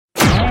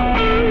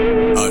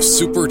a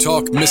Super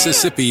Talk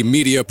Mississippi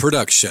media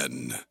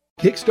production.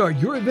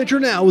 Kickstart your adventure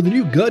now with the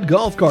new Gud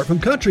Golf Cart from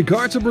Country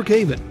Carts of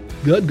Brookhaven.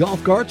 Gud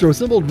Golf Carts are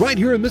assembled right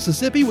here in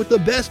Mississippi with the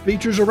best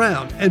features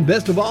around. And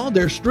best of all,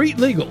 they're street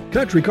legal.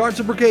 Country Carts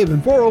of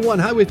Brookhaven, 401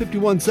 Highway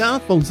 51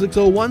 South, phone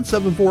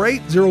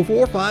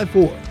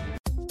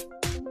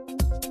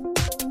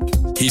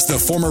 601-748-0454. He's the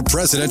former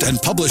president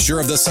and publisher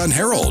of the Sun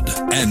Herald,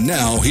 and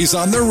now he's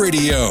on the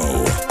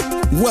radio.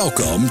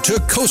 Welcome to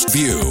Coast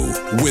View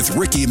with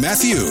Ricky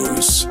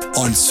Matthews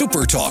on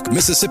Super Talk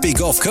Mississippi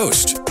Gulf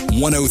Coast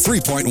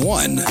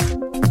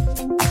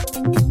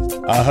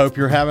 103.1. I hope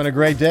you're having a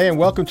great day, and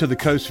welcome to the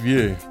Coast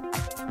View.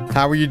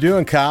 How are you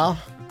doing, Kyle?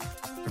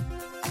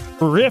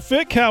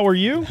 Terrific. How are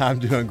you? I'm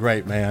doing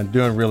great, man.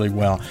 Doing really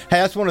well. Hey,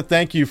 I just want to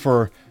thank you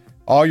for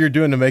all you're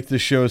doing to make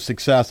this show a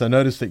success. I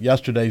noticed that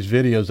yesterday's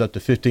video is up to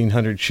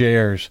 1,500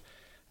 shares.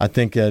 I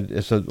think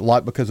it's a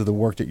lot because of the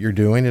work that you're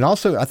doing. And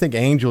also, I think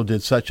Angel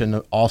did such an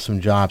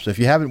awesome job. So if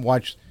you haven't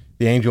watched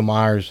the Angel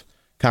Myers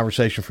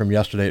conversation from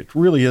yesterday, it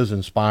really is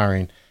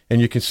inspiring. And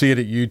you can see it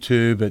at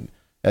YouTube,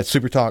 at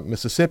Super Talk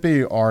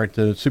Mississippi, or at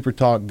the Super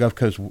Talk Gulf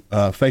Coast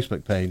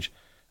Facebook page.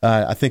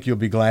 I think you'll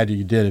be glad that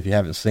you did if you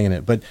haven't seen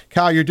it. But,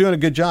 Kyle, you're doing a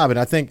good job, and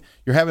I think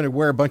you're having to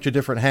wear a bunch of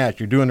different hats.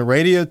 You're doing the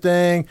radio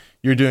thing,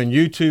 you're doing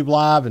YouTube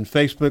Live and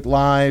Facebook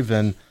Live,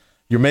 and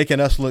you're making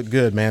us look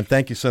good, man.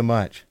 Thank you so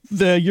much.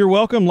 You're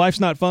welcome. Life's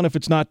not fun if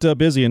it's not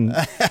busy and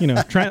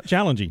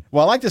challenging.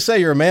 Well, I like to say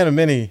you're a man of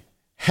many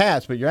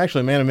hats, but you're actually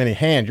a man of many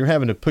hands. You're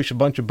having to push a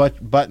bunch of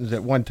buttons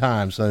at one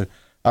time, so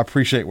I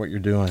appreciate what you're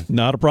doing.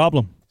 Not a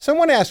problem.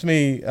 Someone asked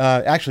me,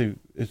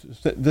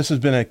 this has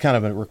been a kind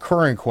of a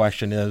recurring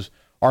question, is,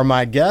 are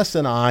my guests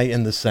and I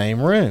in the same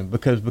room?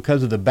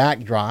 Because of the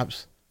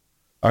backdrops,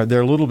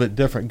 they're a little bit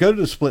different. Go to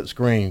the split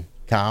screen,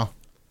 Kyle.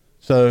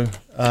 So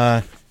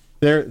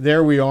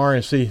there we are,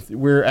 and see,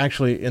 we're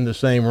actually in the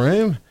same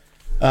room.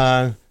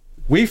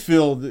 We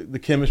feel the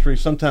chemistry.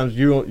 Sometimes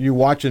you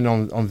watching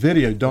on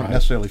video don't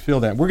necessarily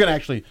feel that. We're going to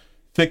actually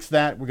fix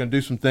that. We're going to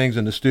do some things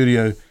in the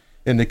studio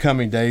in the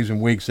coming days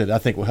and weeks that I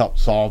think will help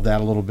solve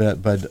that a little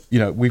bit. But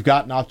we've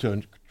gotten off to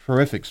a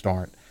terrific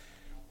start.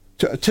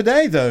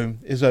 Today, though,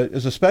 is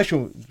a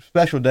special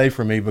day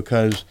for me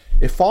because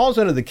it falls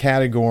under the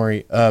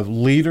category of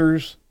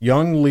leaders,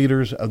 young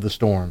leaders of the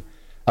storm.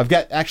 I've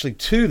got actually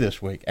two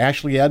this week,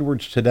 Ashley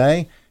Edwards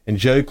today and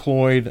Joe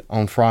Cloyd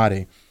on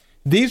Friday.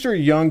 These are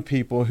young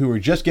people who were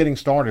just getting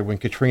started when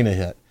Katrina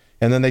hit,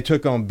 and then they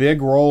took on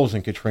big roles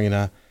in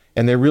Katrina,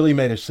 and they really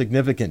made a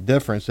significant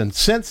difference. And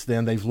since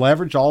then, they've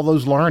leveraged all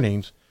those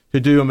learnings to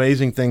do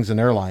amazing things in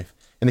their life.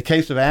 In the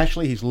case of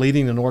Ashley, he's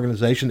leading an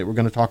organization that we're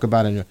going to talk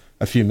about in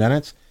a few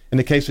minutes. In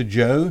the case of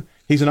Joe,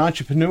 he's an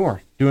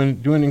entrepreneur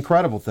doing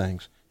incredible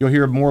things. You'll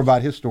hear more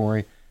about his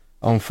story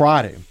on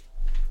Friday.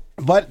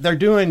 But they're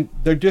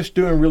just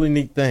doing really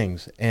neat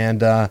things.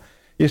 And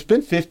it's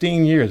been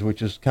 15 years,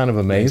 which is kind of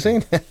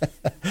amazing.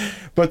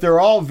 But they're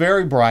all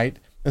very bright.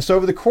 And so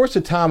over the course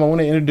of time, I want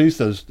to introduce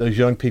those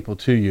young people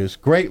to you. It's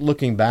great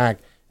looking back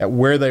at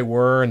where they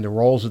were and the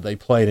roles that they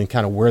played and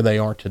kind of where they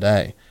are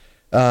today.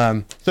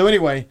 So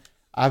anyway,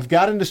 I've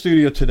got in the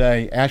studio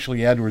today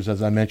Ashley Edwards,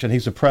 as I mentioned.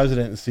 He's the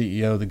president and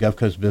CEO of the Gulf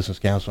Coast Business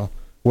Council.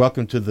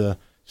 Welcome to the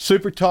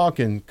Super Talk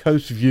and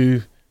Coast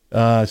View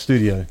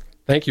studio.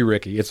 Thank you,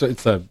 Ricky. It's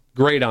a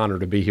great honor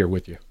to be here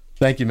with you.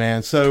 Thank you,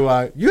 man.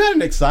 So you had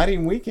an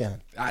exciting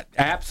weekend.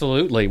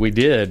 Absolutely, we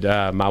did.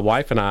 My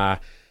wife and I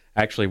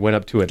actually went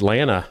up to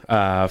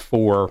Atlanta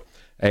for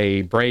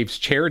a Braves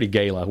charity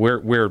gala.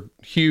 We're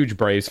huge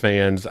Braves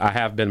fans. I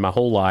have been my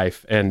whole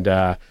life,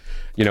 and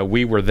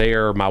we were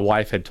there. My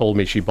wife had told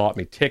me she bought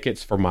me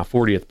tickets for my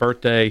 40th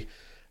birthday.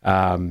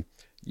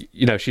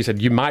 She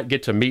said, you might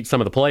get to meet some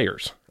of the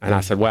players. And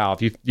I said, wow,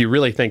 if you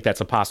really think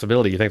that's a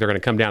possibility, you think they're going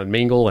to come down and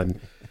mingle? And,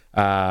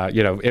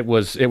 it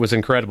was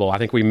incredible. I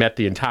think we met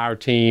the entire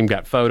team,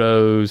 got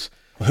photos.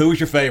 Who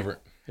was your favorite?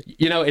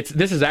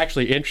 This is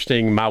actually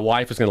interesting. My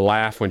wife is going to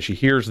laugh when she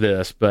hears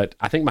this, but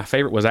I think my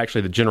favorite was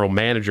actually the general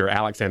manager,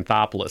 Alex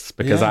Anthopoulos,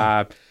 because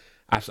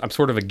I'm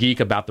sort of a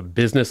geek about the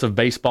business of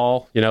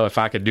baseball. If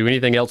I could do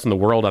anything else in the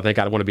world, I think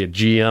I'd want to be a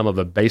GM of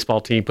a baseball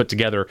team, put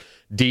together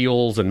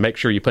deals and make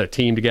sure you put a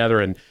team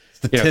together and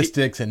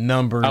statistics and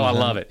numbers. Oh, I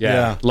love it.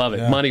 Yeah, love it.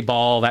 Yeah.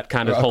 Moneyball, that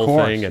kind of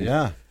whole thing.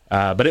 And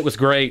but it was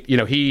great.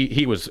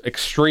 He was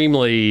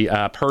extremely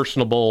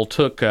personable.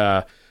 Took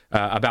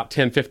about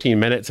 10-15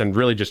 minutes and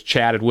really just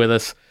chatted with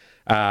us.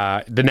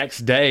 The next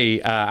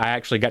day, I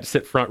actually got to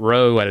sit front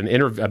row at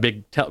a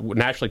big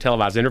nationally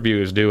televised interview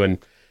he was doing. And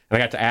I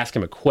got to ask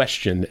him a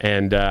question,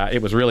 and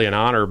it was really an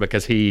honor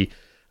because he,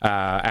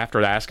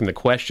 after I asked him the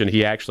question,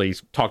 he actually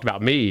talked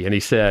about me, and he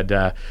said,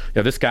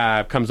 this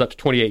guy comes up to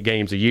 28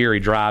 games a year. He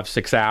drives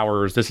 6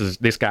 hours.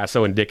 This guy's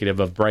so indicative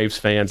of Braves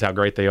fans, how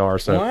great they are.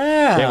 So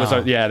wow.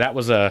 That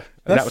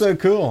was so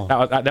cool.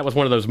 That was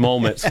one of those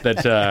moments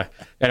that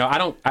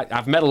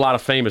I've met a lot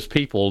of famous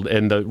people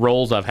in the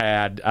roles I've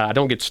had. I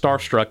don't get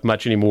starstruck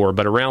much anymore,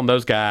 but around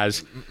those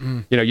guys,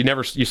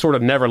 you sort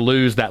of never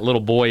lose that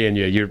little boy in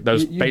you.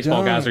 Those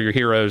baseball guys are your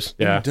heroes.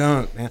 Yeah, you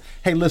don't, man.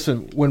 Hey,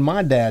 listen, when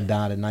my dad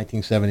died in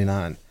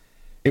 1979,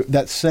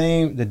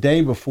 the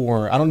day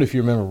before, I don't know if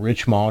you remember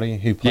Rich Malty,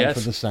 who played for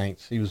the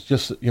Saints. He was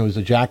just, was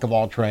a jack of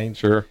all trades.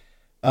 Sure.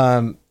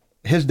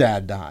 His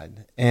dad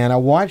died, and I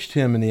watched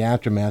him in the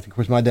aftermath. Of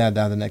course, my dad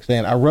died the next day,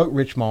 and I wrote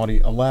Rich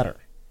Malty a letter,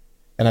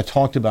 and I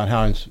talked about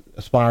how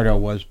inspired I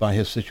was by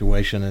his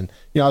situation, and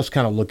I was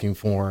kind of looking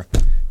for,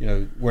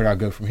 where do I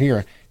go from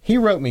here? He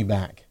wrote me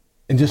back,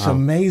 and just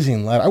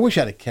amazing letter. I wish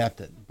I'd have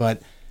kept it,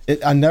 but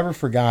I never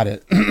forgot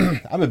it.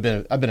 I've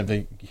been a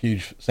big,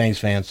 huge Saints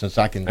fan since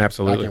I can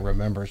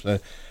remember. So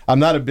I'm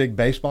not a big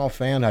baseball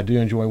fan. I do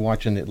enjoy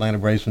watching the Atlanta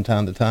Braves from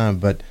time to time,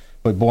 but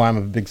boy, I'm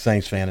a big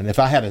Saints fan. And if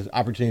I had an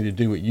opportunity to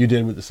do what you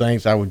did with the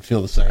Saints, I would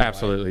feel the same.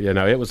 Absolutely.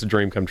 It was a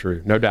dream come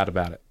true. No doubt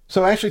about it.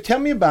 So actually, tell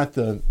me about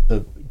the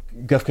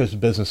Gulf Coast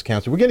Business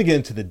Council. We're going to get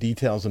into the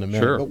details in a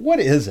minute, but what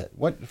is it?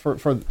 What for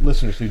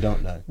listeners who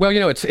don't know? Well,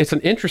 it's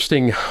an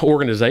interesting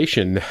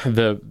organization.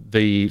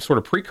 The sort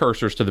of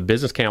precursors to the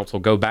Business Council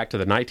go back to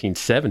the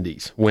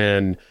 1970s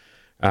when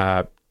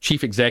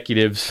chief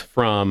executives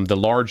from the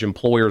large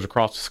employers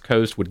across the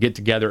coast would get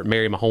together at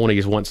Mary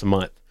Mahoney's once a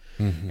month,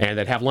 and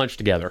they'd have lunch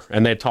together,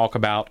 and they'd talk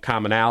about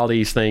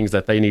commonalities, things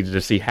that they needed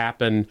to see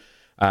happen,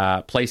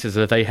 places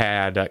that they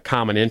had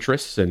common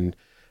interests, and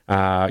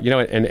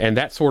and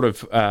that sort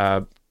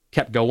of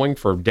kept going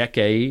for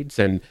decades.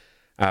 And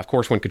of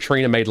course, when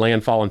Katrina made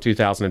landfall in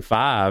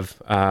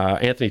 2005,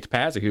 Anthony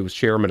Topazi, who was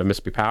chairman of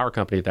Mississippi Power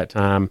Company at that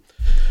time,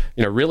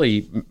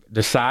 really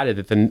decided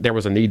that there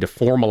was a need to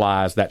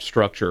formalize that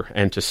structure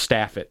and to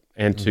staff it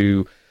and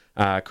to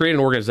create an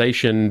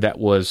organization that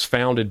was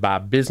founded by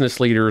business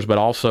leaders, but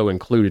also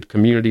included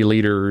community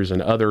leaders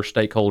and other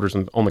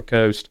stakeholders on the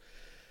coast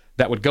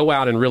that would go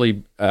out and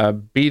really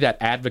be that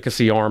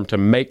advocacy arm to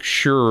make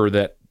sure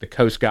that the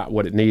coast got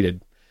what it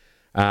needed.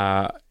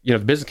 The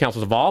Business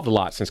Council's evolved a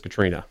lot since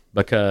Katrina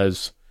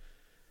because,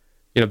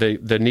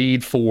 the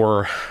need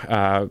for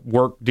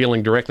work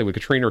dealing directly with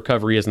Katrina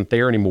recovery isn't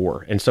there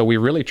anymore. And so we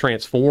really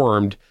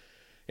transformed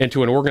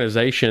into an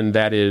organization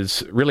that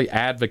is really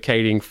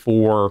advocating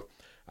for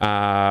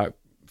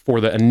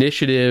the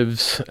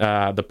initiatives,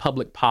 the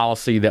public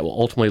policy that will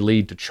ultimately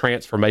lead to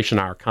transformation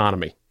in our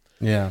economy.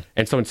 Yeah.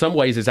 And so in some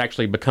ways it's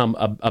actually become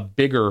a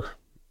bigger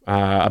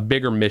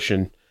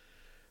mission.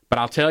 But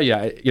I'll tell you,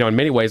 in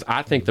many ways,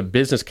 I think the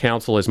Business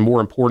Council is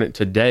more important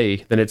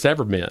today than it's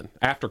ever been.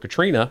 After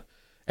Katrina,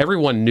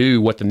 everyone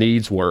knew what the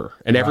needs were,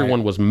 and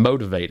everyone was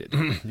motivated.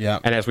 Yeah.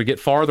 And as we get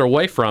farther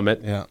away from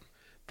it,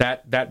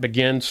 that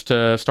begins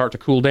to start to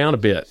cool down a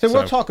bit. So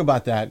we'll talk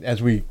about that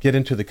as we get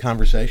into the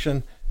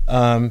conversation.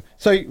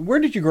 So where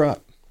did you grow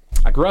up?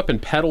 I grew up in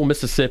Petal,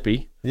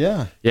 Mississippi.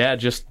 Yeah. Yeah,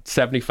 just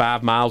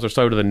 75 miles or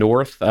so to the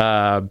north.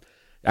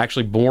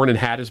 Actually born in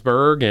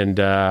Hattiesburg, and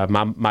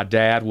my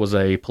dad was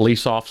a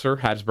police officer,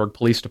 Hattiesburg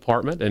Police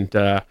Department,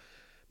 and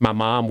my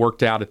mom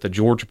worked out at the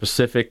Georgia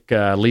Pacific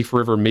Leaf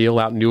River Mill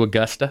out in New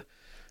Augusta.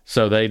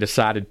 So they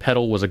decided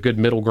Petal was a good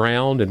middle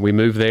ground, and we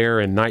moved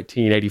there in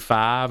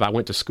 1985. I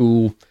went to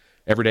school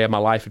every day of my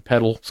life at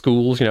Petal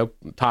Schools,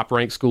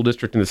 top-ranked school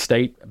district in the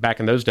state back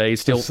in those days,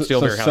 still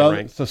very highly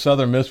ranked. So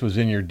Southern Miss was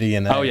in your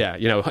DNA. Oh, yeah.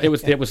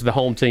 It was the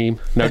home team,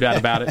 no doubt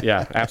about it.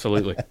 Yeah,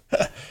 absolutely.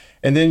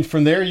 And then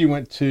from there, you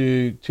went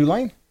to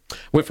Tulane?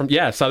 Went from,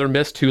 Southern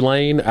Miss,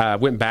 Tulane.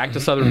 Went back to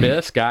Southern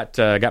Miss, got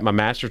my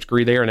master's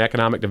degree there in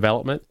economic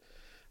development.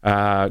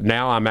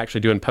 Now I'm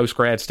actually doing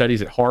post-grad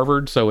studies at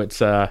Harvard. So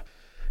it's, I've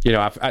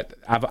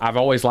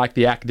always liked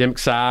the academic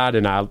side,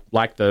 and I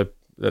like the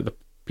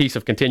piece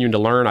of continuing to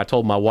learn. I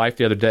told my wife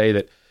the other day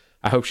that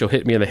I hope she'll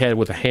hit me in the head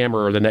with a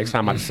hammer the next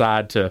time I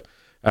decide to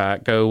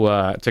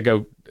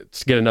go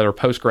get another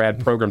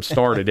post-grad program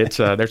started. It's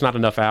there's not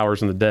enough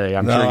hours in the day.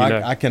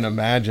 I can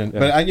imagine. Yeah.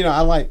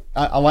 But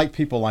I like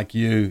people like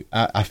you.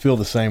 I feel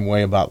the same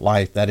way about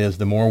life. That is,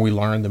 the more we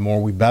learn, the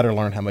more we better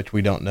learn how much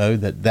we don't know.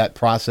 That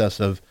process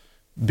of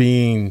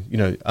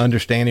being,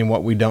 understanding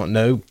what we don't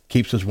know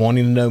keeps us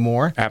wanting to know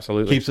more.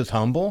 Absolutely. Keeps us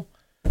humble.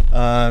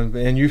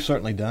 And you've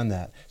certainly done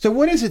that. So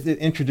what is it that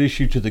introduced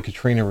you to the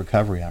Katrina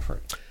recovery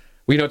effort?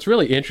 Well, it's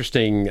really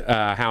interesting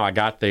how I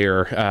got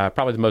there.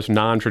 Probably the most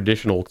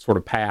non-traditional sort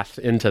of path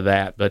into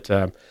that. But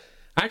I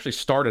actually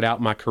started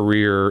out my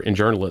career in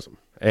journalism.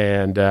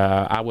 And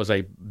I was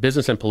a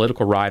business and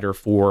political writer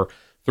for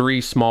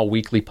 3 small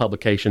weekly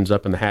publications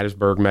up in the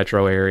Hattiesburg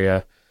metro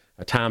area,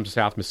 Times of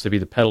South Mississippi,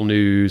 the Petal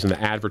News, and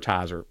the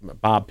Advertiser.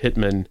 Bob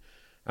Pittman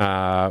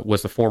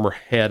was the former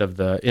head of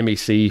the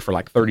MEC for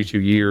like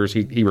 32 years.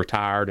 He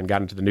retired and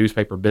got into the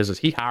newspaper business.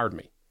 He hired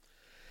me.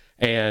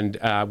 And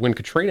when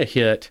Katrina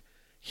hit,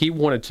 he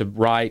wanted to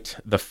write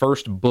the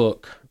first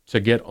book to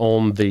get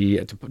on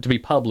to be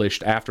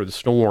published after the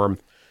storm.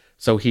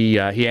 So he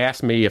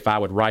asked me if I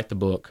would write the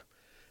book.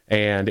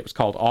 And it was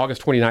called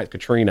August 29th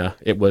Katrina.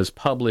 It was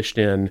published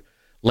in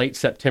late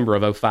September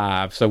of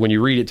 2005. So when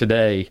you read it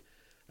today,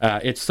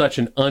 it's such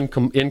an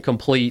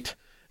incomplete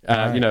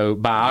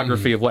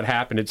biography of what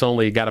happened. It's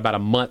only got about a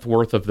month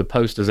worth of the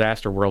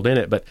post-disaster world in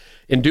it. But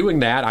in doing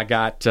that, I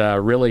got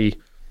really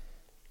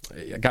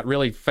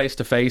face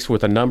to face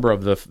with a number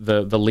of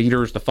the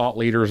leaders, the thought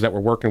leaders that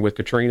were working with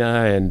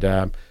Katrina,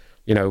 and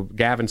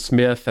Gavin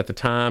Smith at the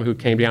time, who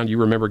came down. You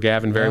remember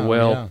Gavin very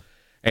well. Yeah.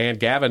 And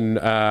Gavin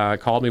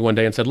called me one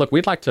day and said, "Look,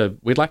 we'd like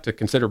to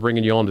consider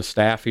bringing you on to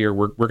staff here.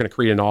 We're going to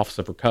create an office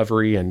of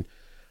recovery, and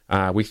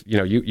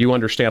you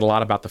understand a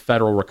lot about the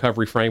federal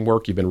recovery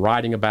framework. You've been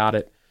writing about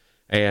it,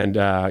 and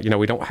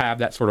we don't have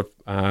that sort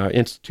of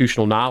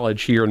institutional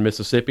knowledge here in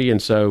Mississippi,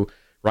 and so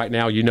right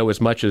now you know as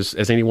much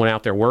as anyone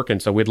out there working.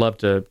 So we'd love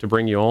to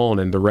bring you on."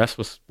 And the rest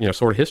was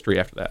sort of history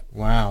after that.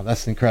 Wow,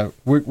 that's incredible.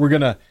 We're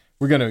gonna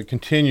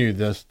continue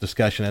this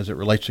discussion as it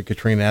relates to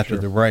Katrina after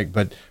the break.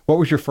 But what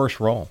was your first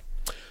role?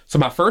 So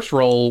my first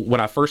role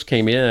when I first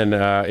came in,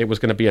 it was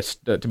going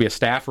to be a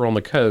staffer on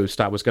the coast.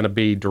 I was going to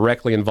be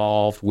directly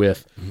involved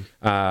with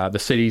the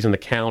cities and the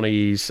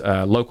counties,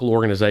 local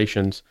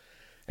organizations.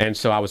 And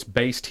so I was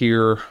based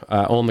here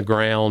on the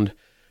ground.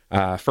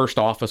 First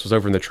office was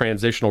over in the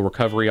Transitional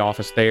Recovery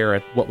Office there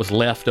at what was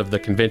left of the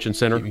convention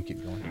center.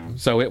 Keep going.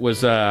 So it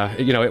was,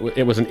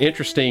 it was an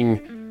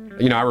interesting,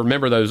 I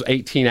remember those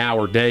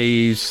 18-hour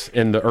days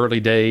in the early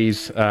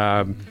days.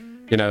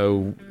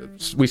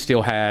 We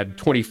still had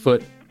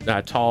 20-foot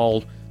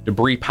tall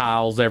debris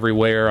piles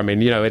everywhere. I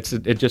mean,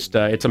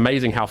 it's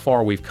amazing how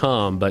far we've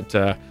come. But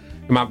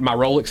my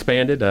role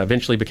expanded.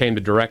 Eventually became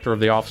the director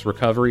of the Office of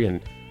Recovery and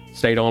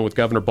stayed on with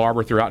Governor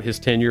Barber throughout his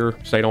tenure.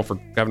 Stayed on for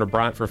Governor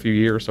Bryant for a few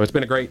years. So it's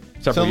been a great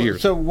several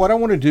years. So what I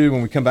want to do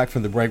when we come back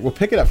from the break, we'll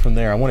pick it up from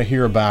there. I want to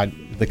hear about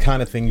the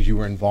kind of things you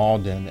were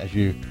involved in as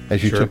you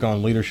Sure. took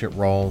on leadership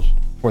roles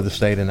for the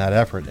state in that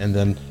effort, and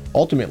then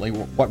ultimately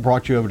what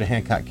brought you over to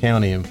Hancock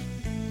County. And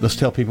let's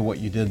tell people what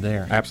you did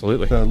there.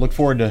 Absolutely. So look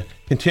forward to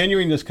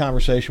continuing this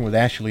conversation with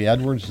Ashley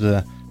Edwards,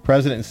 the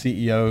President and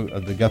CEO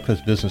of the Gulf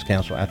Coast Business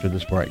Council, after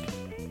this break.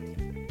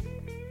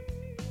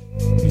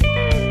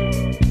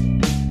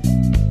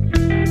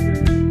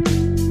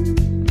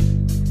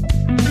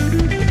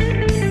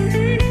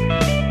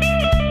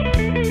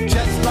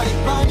 Just like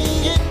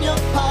money in your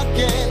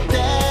pocket,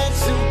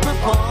 that's Super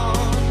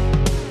Pawn.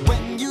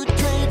 When you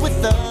trade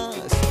with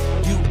us,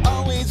 you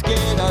always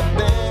get our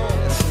best.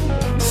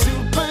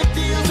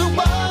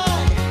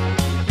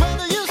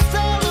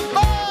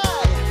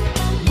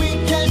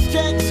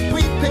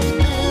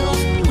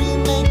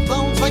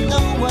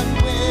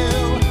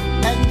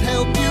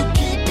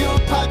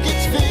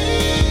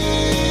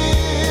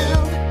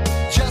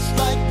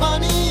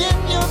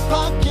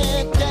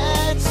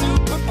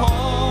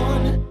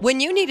 When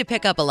you need to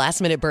pick up a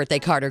last-minute birthday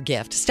card or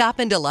gift, stop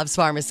into Love's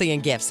Pharmacy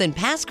and Gifts in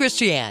Pass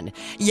Christian.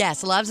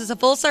 Yes, Love's is a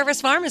full-service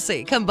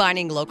pharmacy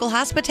combining local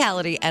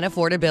hospitality and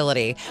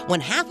affordability. When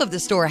half of the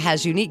store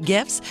has unique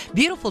gifts,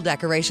 beautiful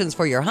decorations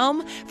for your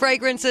home,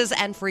 fragrances,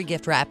 and free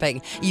gift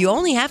wrapping, you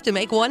only have to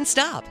make one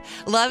stop.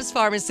 Love's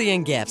Pharmacy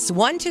and Gifts,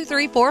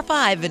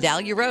 12345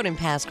 Vidalia Road in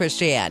Pass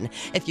Christian.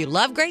 If you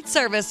love great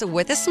service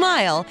with a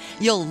smile,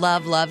 you'll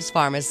love Love's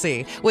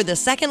Pharmacy, with a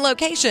second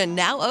location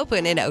now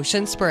open in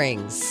Ocean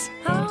Springs.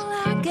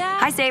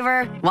 Hi,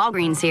 Saver.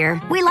 Walgreens here.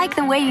 We like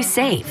the way you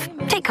save.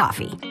 Take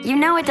coffee. You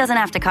know it doesn't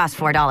have to cost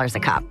 $4 a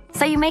cup,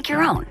 so you make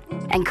your own.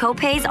 And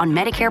co-pays on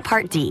Medicare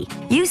Part D.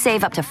 You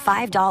save up to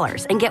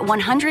 $5 and get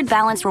 100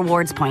 Balance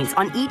Rewards points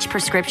on each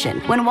prescription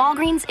when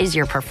Walgreens is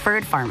your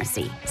preferred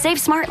pharmacy. Save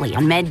smartly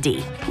on Med D.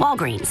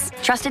 Walgreens.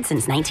 Trusted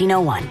since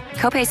 1901.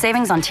 Copay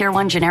savings on Tier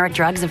 1 generic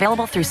drugs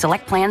available through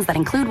select plans that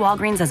include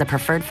Walgreens as a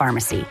preferred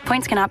pharmacy.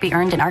 Points cannot be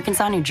earned in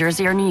Arkansas, New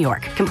Jersey, or New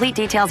York. Complete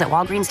details at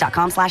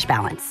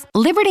walgreens.com/balance.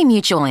 Liberty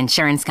Mutual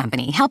Insurance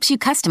Company helps you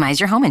customize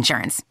your home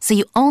insurance so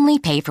you only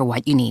pay for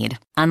what you need.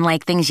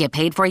 Unlike things you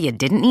paid for you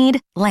didn't need,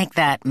 like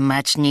that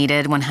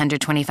much-needed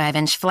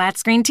 125-inch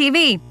flat-screen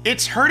TV.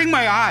 It's hurting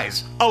my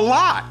eyes a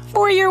lot.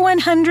 For your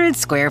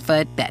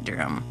 100-square-foot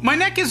bedroom. My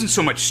neck isn't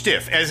so much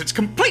stiff as it's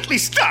completely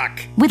stuck.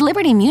 With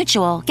Liberty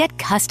Mutual, get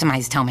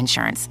customized home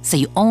insurance so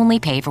you only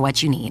pay for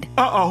what you need.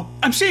 Uh-oh,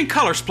 I'm seeing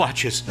color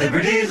splotches.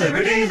 Liberty,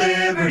 liberty,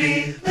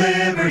 liberty,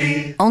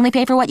 liberty. Only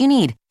pay for what you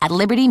need at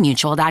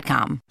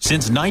libertymutual.com.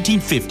 Since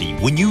 1950,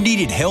 when you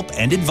needed help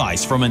and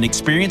advice from an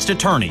experienced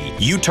attorney,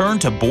 you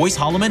turned to Boyce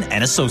Holloman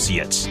and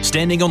Associates.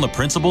 Standing on the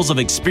principles of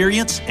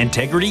experience,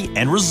 integrity,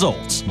 and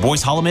results,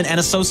 Boyce Holloman and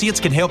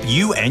Associates can help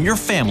you and your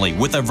family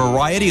with a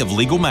variety of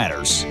legal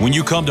matters. When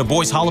you come to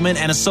Boyce Holloman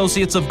and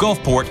Associates of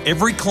Gulfport,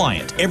 every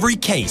client, every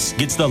case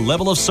gets the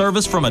level of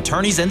service from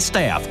attorneys and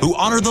staff who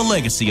honor the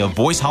legacy of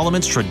Boyce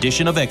Holloman's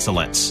tradition of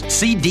excellence.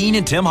 See Dean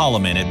and Tim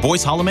Holloman at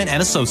Boyce Holloman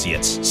and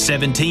Associates,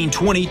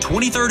 1720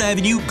 23rd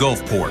Avenue,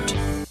 Gulfport.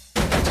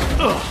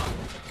 Ugh,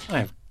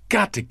 I've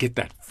got to get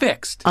that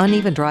fixed.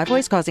 Uneven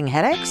driveways causing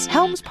headaches?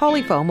 Helms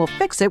Polyfoam will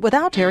fix it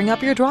without tearing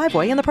up your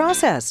driveway in the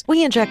process.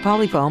 We inject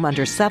Polyfoam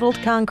under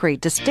settled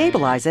concrete to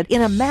stabilize it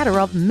in a matter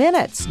of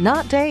minutes,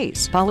 not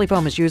days.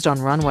 Polyfoam is used on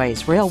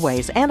runways,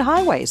 railways, and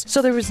highways,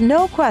 so there is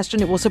no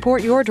question it will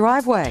support your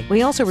driveway.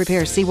 We also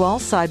repair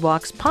seawalls,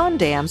 sidewalks, pond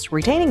dams,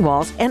 retaining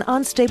walls, and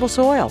unstable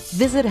soil.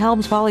 Visit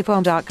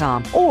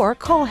HelmsPolyfoam.com or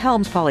call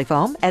Helms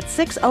Polyfoam at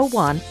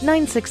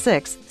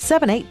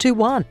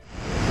 601-966-7821.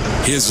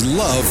 His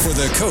love for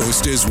the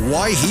coast is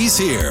why he's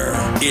here.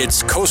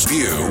 It's Coast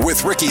View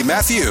with Ricky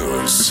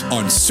Matthews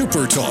on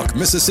Super Talk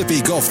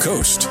Mississippi Gulf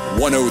Coast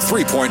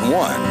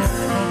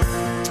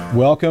 103.1.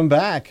 Welcome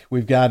back.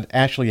 We've got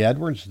Ashley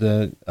Edwards,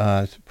 the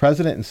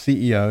president and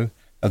CEO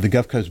of the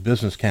Gulf Coast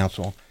Business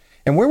Council.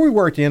 And where we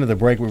were at the end of the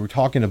break, we were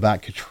talking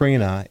about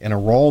Katrina and a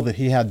role that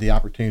he had the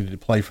opportunity to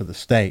play for the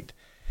state.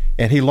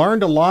 And he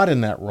learned a lot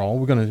in that role.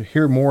 We're going to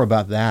hear more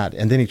about that.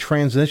 And then he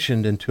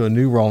transitioned into a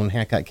new role in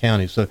Hancock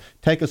County. So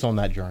take us on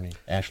that journey,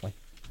 Ashley.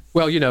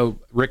 Well, you know,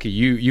 Ricky,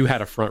 you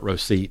had a front row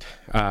seat,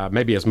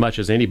 maybe as much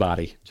as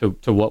anybody,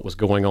 to what was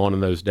going on in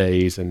those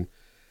days. And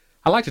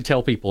I like to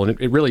tell people, and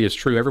it really is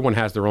true, everyone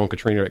has their own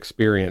Katrina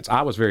experience.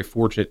 I was very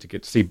fortunate to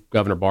get to see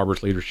Governor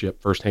Barber's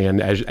leadership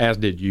firsthand, as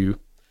did you.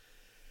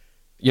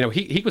 You know,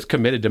 he was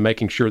committed to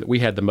making sure that we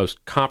had the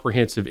most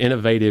comprehensive,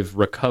 innovative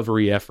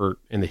recovery effort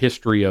in the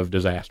history of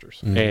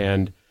disasters. Mm-hmm.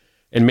 And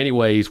in many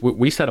ways,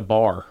 we set a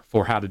bar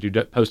for how to do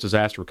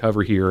post-disaster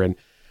recovery here. And,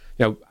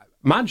 you know,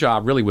 my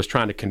job really was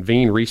trying to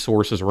convene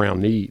resources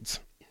around needs.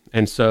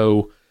 And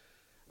so,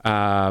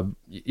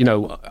 you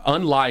know,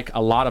 unlike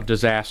a lot of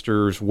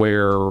disasters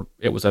where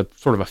it was a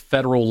sort of a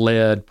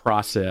federal-led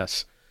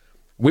process,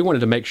 we wanted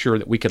to make sure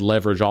that we could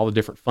leverage all the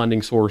different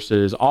funding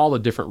sources, all the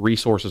different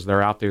resources that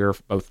are out there,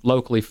 both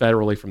locally,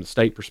 federally, from the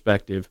state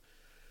perspective,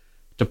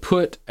 to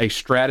put a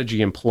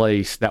strategy in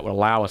place that would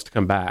allow us to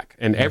come back.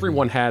 And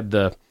everyone had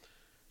the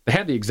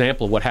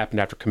example of what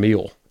happened after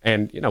Camille.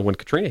 And, you know, when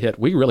Katrina hit,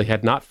 we really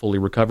had not fully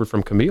recovered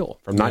from Camille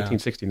from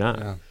 1969.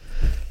 Yeah.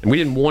 And we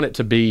didn't want it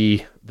to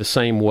be the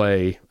same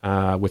way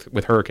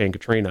with Hurricane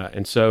Katrina.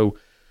 And so,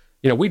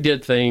 you know, we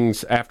did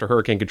things after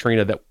Hurricane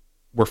Katrina that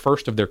were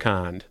first of their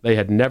kind. They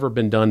had never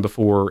been done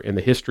before in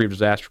the history of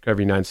disaster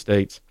recovery in the United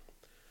States.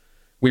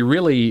 We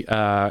really,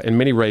 in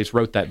many ways,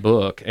 wrote that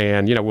book.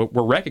 And, you know,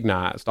 we're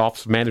recognized.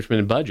 Office of Management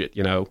and Budget,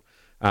 you know,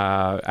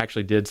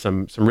 actually did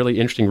some really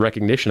interesting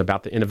recognition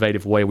about the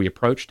innovative way we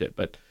approached it.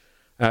 But,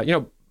 you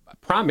know,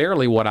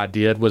 primarily what I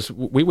did was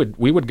we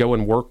would go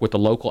and work with the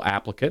local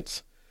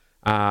applicants.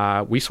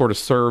 We sort of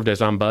served as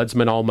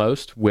ombudsman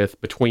almost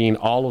between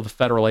all of the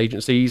federal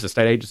agencies, the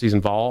state agencies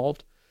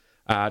involved,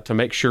 to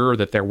make sure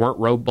that there weren't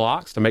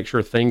roadblocks, to make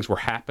sure things were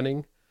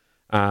happening.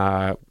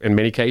 In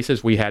many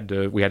cases, we had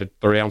to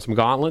throw down some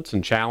gauntlets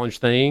and challenge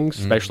things,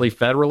 especially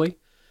federally.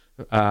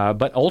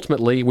 But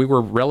ultimately, we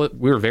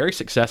were very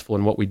successful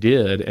in what we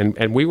did,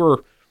 and we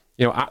were,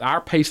 you know, our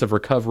pace of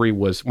recovery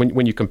was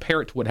when you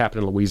compare it to what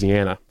happened in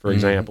Louisiana, for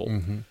example.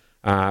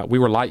 We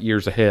were light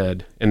years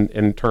ahead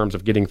in terms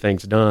of getting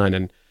things done.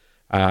 And,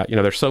 you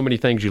know, there's so many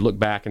things you look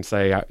back and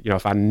say, you know,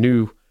 if I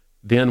knew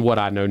then what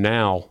I know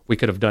now, we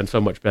could have done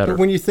so much better. But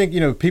when you think, you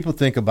know, people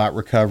think about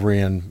recovery,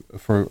 and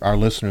for our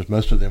listeners,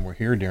 most of them were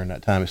here during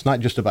that time. It's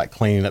not just about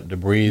cleaning up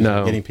debris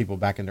and getting people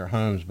back in their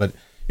homes, but,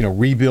 you know,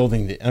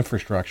 rebuilding the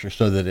infrastructure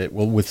so that it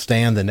will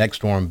withstand the next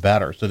storm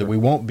better, so that we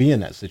won't be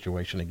in that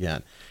situation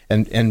again.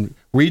 And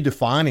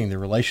redefining the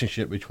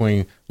relationship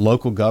between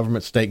local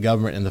government, state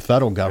government, and the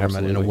federal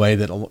government in a way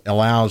that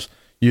allows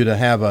you to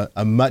have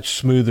a much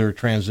smoother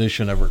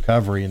transition of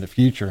recovery in the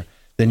future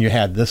than you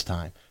had this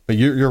time. But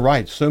you're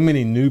right. So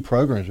many new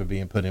programs are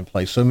being put in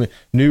place. So many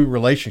new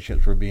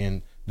relationships are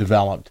being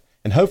developed.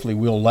 And hopefully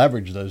we'll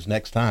leverage those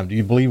next time. Do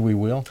you believe we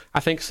will?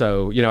 I think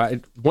so. You know,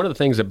 one of the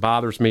things that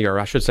bothers me, or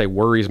I should say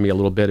worries me a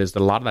little bit, is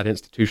that a lot of that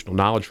institutional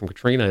knowledge from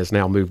Katrina has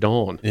now moved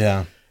on.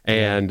 Yeah.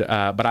 And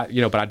but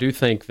I do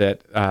think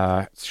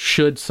that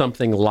should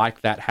something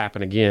like that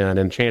happen again,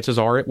 and chances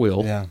are it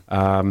will.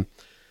 Yeah.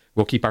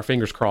 We'll keep our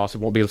fingers crossed.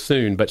 It won't be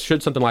soon. But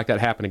should something like that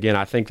happen again,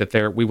 I think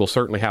that we will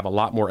certainly have a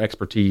lot more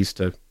expertise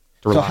to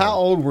So how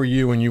old were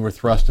you when you were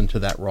thrust into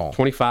that role?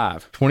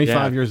 25.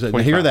 25 years old.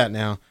 25. Hear that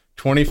now.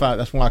 25.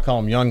 That's why I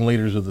call them young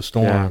leaders of the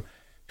storm. Yeah.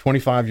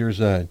 25 years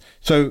old.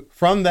 So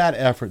from that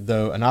effort,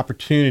 though, an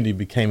opportunity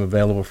became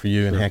available for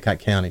you in Hancock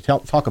County.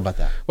 Talk about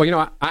that. Well, you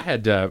know, I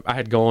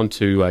had gone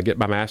to get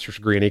my master's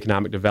degree in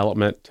economic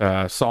development,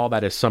 saw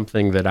that as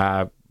something that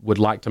I would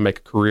like to make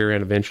a career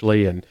in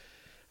eventually. And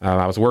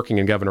I was working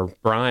in Governor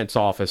Bryant's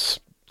office,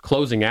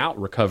 closing out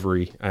our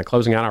recovery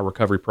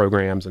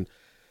programs, and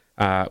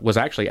was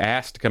actually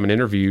asked to come and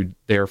interview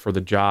there for the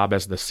job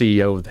as the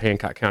CEO of the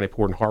Hancock County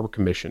Port and Harbor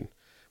Commission,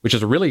 which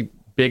is a really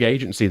big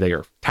agency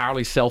there,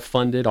 entirely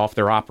self-funded off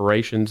their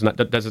operations,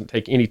 that doesn't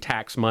take any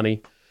tax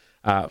money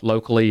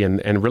locally,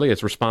 and really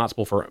is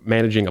responsible for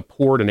managing a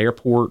port, an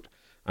airport,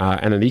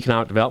 and an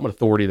economic development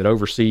authority that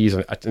oversees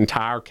an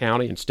entire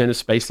county and Stennis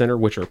Space Center,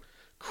 which are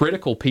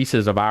critical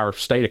pieces of our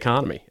state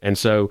economy. And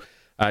so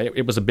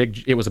it was a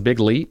big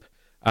leap.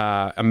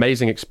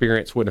 Amazing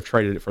experience. Wouldn't have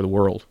traded it for the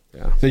world.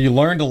 Yeah. So you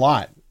learned a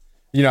lot.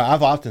 You know,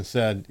 I've often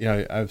said, you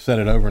know, I've said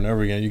it over and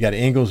over again. You got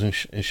Ingalls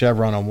and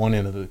Chevron on one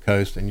end of the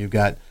coast, and you've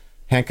got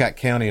Hancock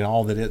County and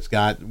all that it's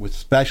got, with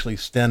especially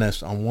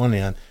Stennis on one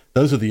end.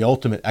 Those are the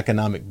ultimate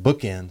economic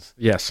bookends.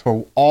 Yes.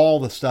 For all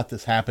the stuff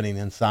that's happening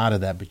inside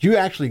of that. But you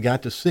actually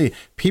got to see.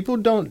 People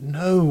don't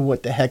know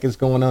what the heck is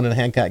going on in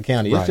Hancock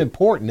County. It's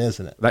important,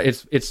 isn't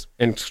it? It's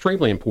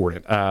extremely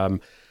important.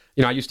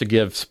 You know, I used to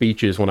give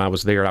speeches when I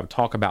was there. I would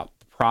talk about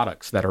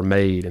products that are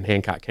made in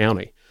Hancock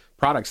County,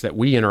 products that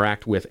we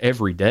interact with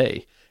every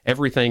day.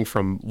 Everything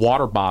from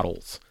water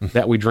bottles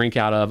that we drink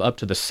out of up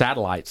to the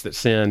satellites that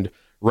send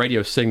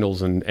radio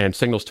signals and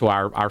signals to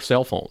our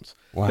cell phones.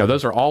 Wow. Now,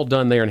 those are all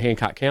done there in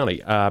Hancock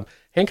County.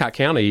 Hancock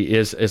County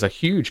is a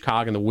huge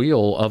cog in the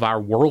wheel of our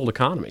world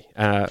economy.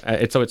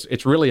 So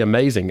it's really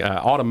amazing.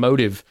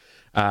 Automotive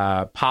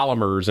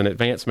polymers and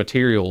advanced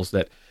materials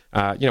that,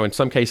 in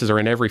some cases are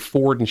in every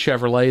Ford and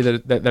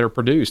Chevrolet that are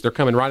produced. They're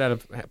coming right out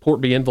of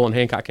Port Bienville in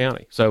Hancock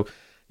County. So,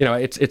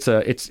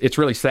 it's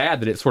really sad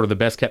that it's sort of the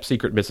best kept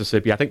secret in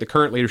Mississippi. I think the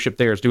current leadership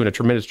there is doing a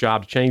tremendous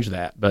job to change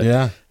that.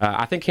 But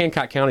I think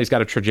Hancock County's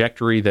got a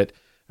trajectory that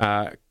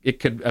it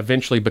could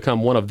eventually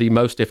become one of the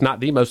most, if not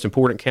the most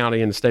important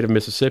county in the state of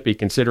Mississippi,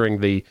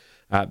 considering the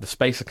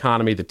space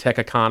economy, the tech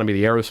economy,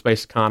 the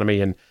aerospace economy,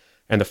 and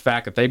the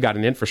fact that they've got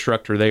an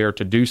infrastructure there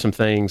to do some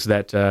things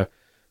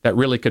that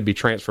really could be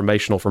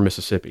transformational for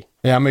Mississippi.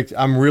 Yeah,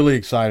 I'm really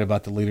excited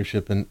about the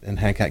leadership in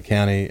Hancock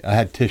County. I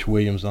had Tish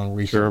Williams on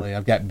recently. Sure.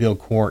 I've got Bill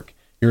Cork,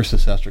 your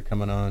successor,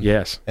 coming on.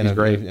 Yes, he's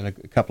great. In a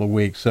couple of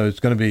weeks. So it's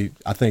going to be,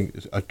 I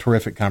think, a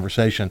terrific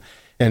conversation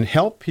and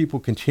help people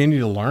continue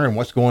to learn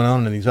what's going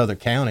on in these other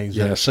counties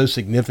that are so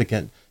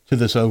significant to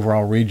this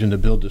overall region to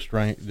build this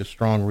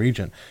strong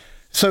region.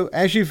 So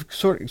as you've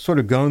sort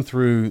of gone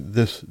through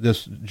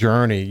this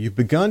journey, you've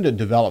begun to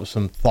develop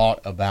some thought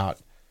about,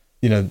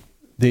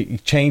 the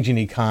changing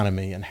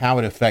economy and how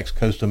it affects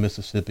coastal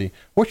Mississippi.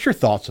 What's your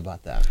thoughts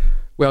about that?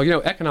 Well,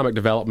 economic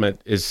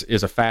development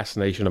is a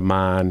fascination of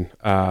mine.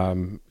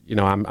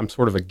 I'm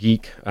sort of a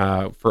geek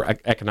for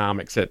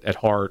economics at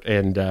heart,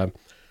 and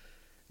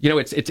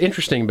it's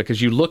interesting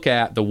because you look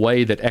at the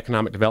way that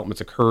economic development's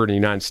occurred in the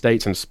United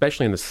States, and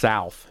especially in the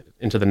South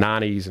into the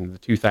 90s and the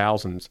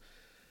 2000s.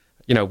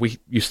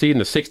 You see in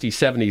the 60s,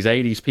 70s,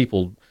 80s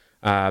people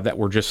that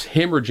were just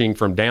hemorrhaging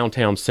from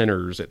downtown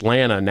centers,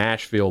 Atlanta,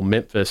 Nashville,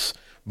 Memphis,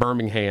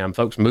 Birmingham,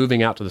 folks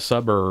moving out to the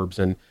suburbs.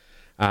 And,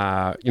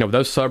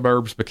 those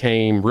suburbs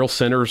became real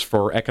centers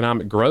for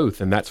economic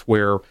growth. And that's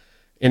where,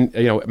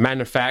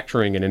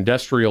 manufacturing and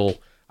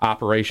industrial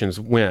operations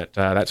went.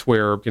 That's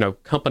where,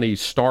 companies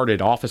started,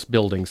 office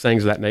buildings,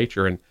 things of that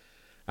nature. And,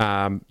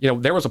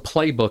 there was a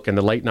playbook in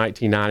the late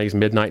 1990s,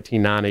 mid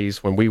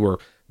 1990s when we were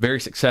very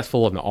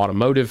successful in the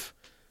automotive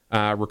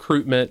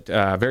recruitment,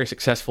 very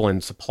successful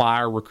in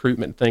supplier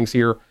recruitment things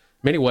here.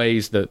 In many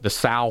ways, the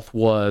South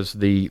was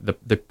the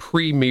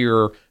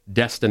premier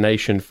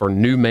destination for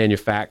new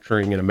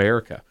manufacturing in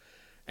America.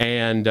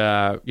 And,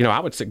 I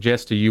would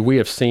suggest to you, we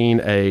have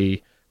seen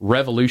a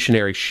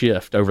revolutionary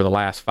shift over the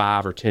last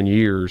 5 or 10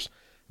 years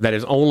that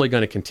is only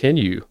going to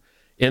continue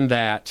in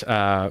that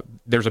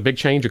there's a big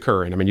change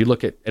occurring. I mean, you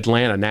look at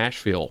Atlanta,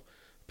 Nashville,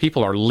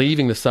 people are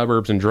leaving the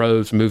suburbs in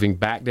droves, moving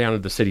back down to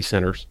the city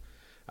centers.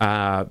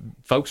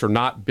 Folks are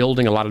not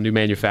building a lot of new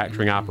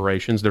manufacturing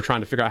operations. They're trying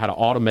to figure out how to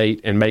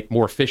automate and make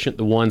more efficient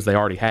the ones they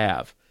already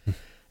have.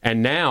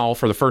 And now,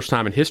 for the first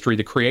time in history,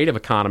 the creative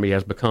economy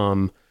has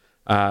become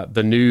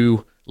the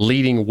new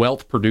leading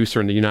wealth producer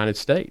in the United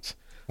States,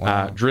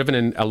 driven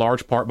in a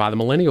large part by the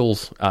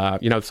millennials.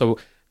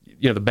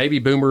 The baby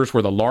boomers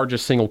were the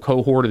largest single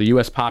cohort of the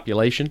U.S.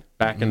 population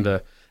back in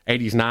the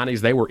 80s, 90s.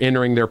 They were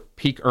entering their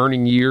peak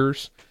earning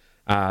years.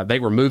 They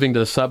were moving to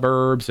the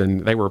suburbs,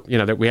 and they were,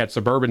 we had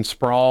suburban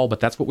sprawl,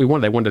 but that's what we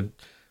wanted. They wanted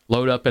to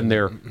load up in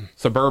their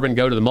Suburban,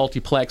 go to the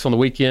multiplex on the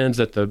weekends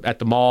at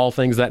the mall,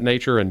 things of that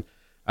nature. And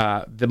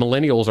the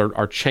millennials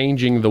are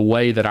changing the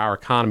way that our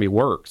economy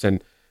works.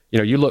 And,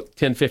 you look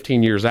 10,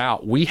 15 years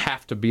out, we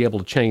have to be able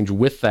to change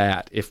with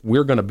that if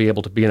we're going to be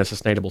able to be in a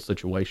sustainable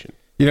situation.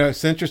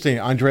 It's interesting.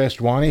 Andreas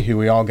Dwani, who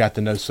we all got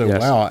to know so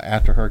well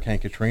after Hurricane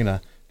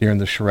Katrina during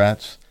the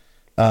charrettes,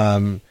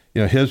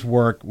 his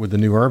work with the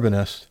New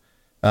Urbanists,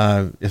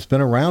 it's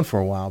been around for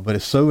a while, but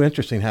it's so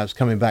interesting how it's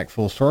coming back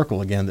full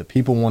circle again, that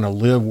people want to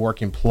live,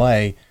 work, and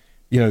play,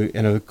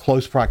 in a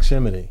close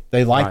proximity.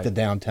 They like the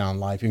downtown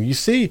life. And you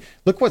see,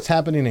 look what's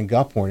happening in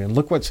Gulfport, and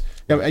look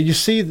you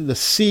see the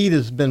seed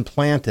has been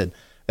planted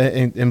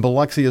in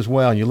Biloxi as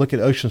well. And you look at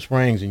Ocean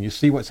Springs, and you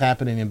see what's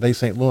happening in Bay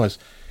St. Louis.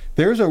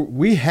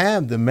 We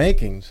have the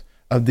makings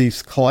of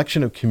these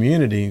collection of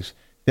communities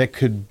that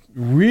could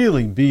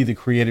really be the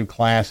creative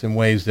class in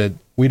ways that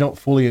we don't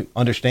fully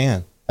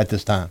understand at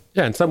this time.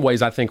 Yeah, in some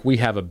ways, I think we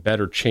have a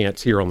better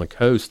chance here on the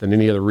coast than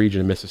any other region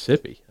in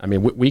Mississippi. I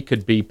mean, we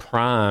could be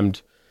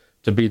primed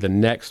to be the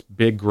next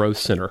big growth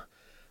center,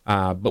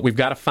 but we've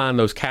got to find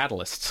those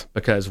catalysts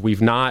because we've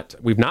not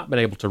been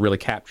able to really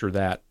capture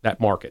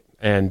that market.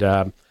 And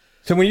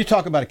so, when you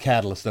talk about a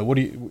catalyst, though, what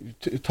do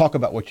you talk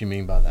about? What you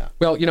mean by that?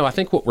 Well, I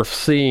think what we're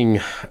seeing,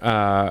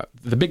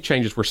 the big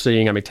changes we're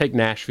seeing. I mean, take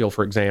Nashville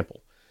for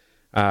example.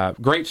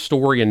 Great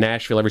story in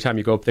Nashville. Every time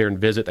you go up there and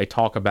visit, they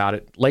talk about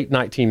it. Early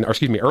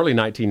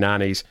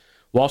 1990s,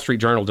 Wall Street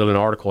Journal did an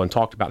article and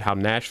talked about how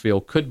Nashville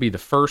could be the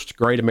first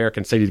great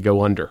American city to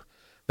go under.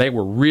 They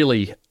were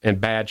really in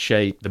bad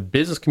shape. The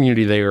business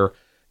community there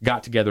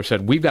got together,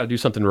 said, we've got to do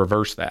something to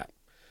reverse that.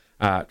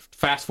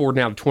 Fast forward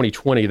now to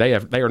 2020, they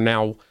are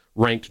now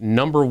ranked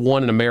number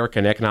 1 in America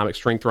in economic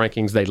strength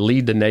rankings. They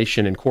lead the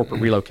nation in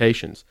corporate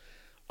relocations.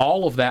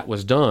 All of that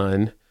was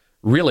done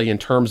really in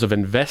terms of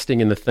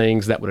investing in the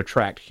things that would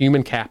attract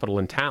human capital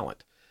and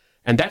talent.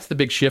 And that's the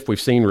big shift we've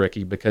seen,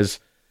 Ricky, because,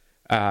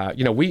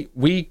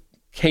 we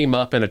came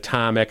up in a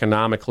time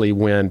economically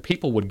when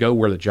people would go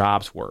where the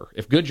jobs were.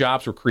 If good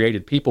jobs were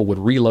created, people would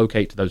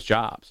relocate to those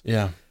jobs.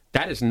 Yeah.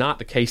 That is not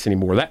the case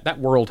anymore. That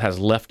world has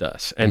left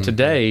us. And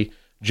today,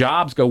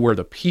 jobs go where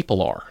the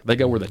people are. They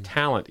go where the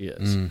talent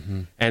is.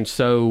 And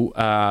so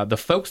the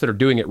folks that are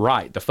doing it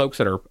right, the folks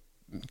that are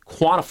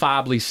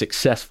quantifiably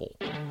successful,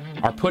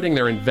 are putting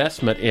their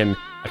investment in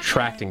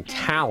attracting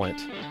talent,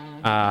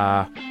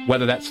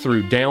 whether that's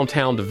through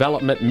downtown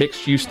development,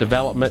 mixed-use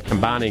development,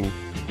 combining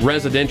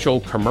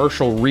residential,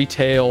 commercial,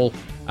 retail,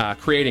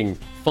 creating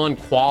fun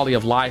quality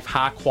of life,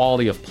 high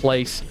quality of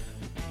place.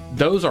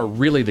 Those are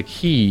really the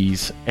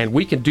keys, and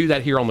we can do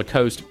that here on the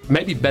coast,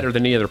 maybe better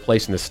than any other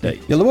place in the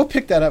state. Yeah, we'll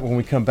pick that up when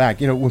we come back.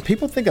 When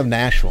people think of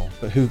Nashville,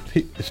 but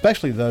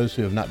especially those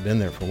who have not been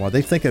there for a while,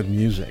 they think of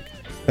music.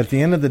 But at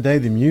the end of the day,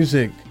 the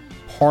music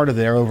part of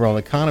their overall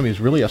economy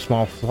is really a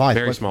small slice.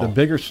 Very small. The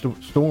bigger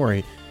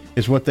story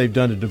is what they've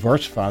done to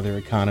diversify their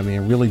economy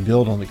and really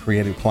build on the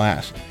creative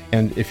class.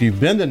 And if you've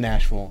been to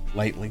Nashville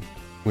lately,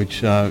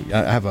 which I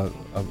have a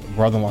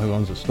brother-in-law who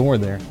owns a store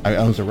there,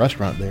 owns a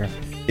restaurant there,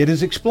 it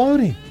is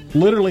exploding.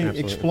 Literally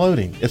Absolutely.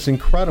 Exploding. It's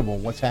incredible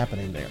what's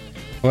happening there.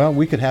 Well,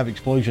 we could have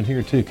explosion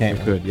here too, can't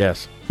we? Good,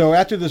 yes. So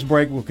after this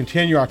break, we'll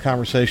continue our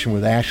conversation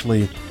with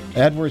Ashley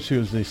Edwards, who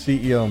is the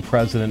CEO and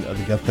president of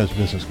the Gulf Coast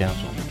Business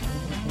Council.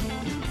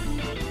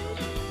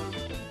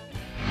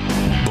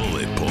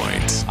 Bullet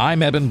Points.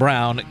 I'm Eben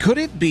Brown. Could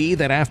it be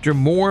that after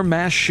more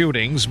mass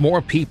shootings,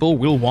 more people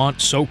will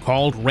want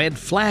so-called red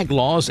flag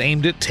laws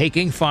aimed at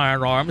taking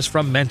firearms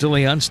from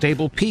mentally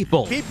unstable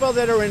people? People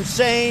that are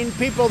insane,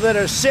 people that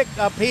are sick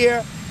up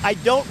here, I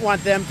don't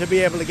want them to be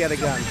able to get a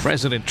gun.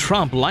 President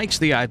Trump likes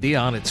the idea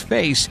on its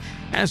face,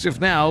 as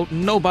if now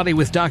nobody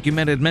with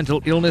documented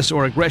mental illness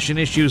or aggression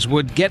issues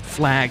would get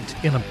flagged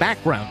in a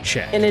background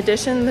check. In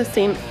addition, the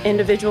same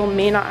individual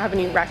may not have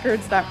any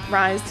records that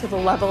rise to the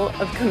level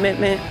of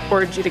commitment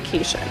or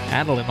adjudication.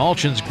 Adeline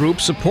Alchin's group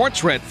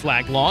supports red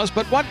flag laws,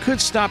 but what could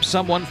stop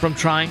someone from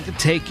trying to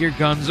take your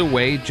guns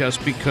away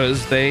just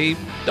because they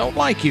don't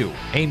like you?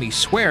 Amy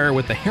Swear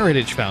with the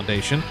Heritage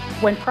Foundation.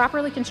 When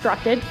properly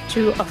constructed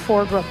to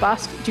afford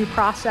robust due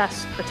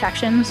process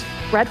protections,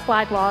 red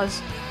flag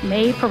laws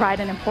may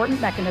provide an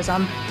important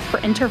mechanism for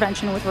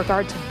intervention with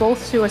regard to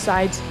both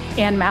suicides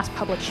and mass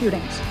public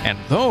shootings. And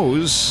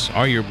those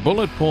are your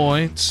bullet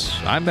points.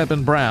 I'm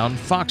Eben Brown,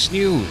 Fox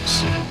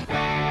News.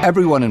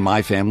 Everyone in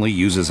my family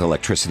uses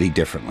electricity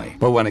differently.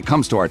 But when it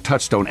comes to our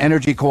Touchstone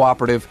Energy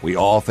Cooperative, we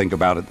all think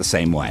about it the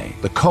same way.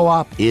 The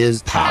co-op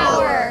is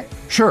power.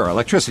 Sure,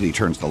 electricity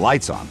turns the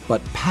lights on,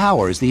 but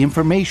power is the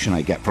information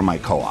I get from my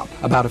co-op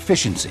about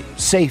efficiency,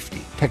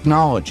 safety,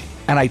 technology.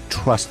 And I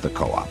trust the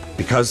co-op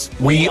because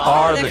we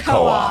are the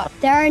co-op.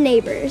 They're our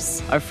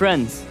neighbors, our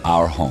friends,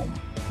 our home.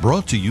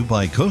 Brought to you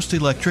by Coast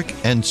Electric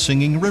and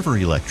Singing River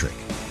Electric,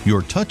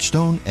 your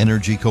Touchstone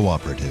Energy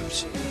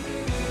Cooperatives.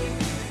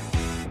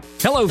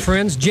 Hello,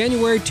 friends.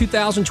 January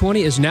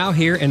 2020 is now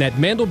here, and at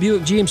Mandel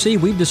Buick GMC,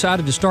 we've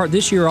decided to start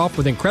this year off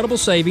with incredible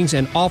savings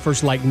and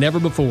offers like never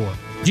before.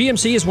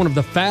 GMC is one of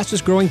the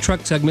fastest growing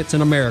truck segments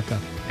in America.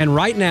 And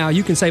right now,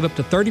 you can save up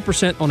to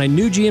 30% on a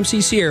new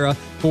GMC Sierra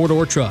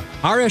 4-door truck.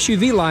 Our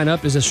SUV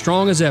lineup is as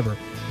strong as ever.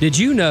 Did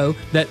you know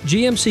that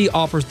GMC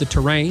offers the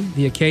Terrain,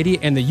 the Acadia,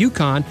 and the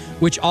Yukon,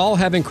 which all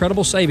have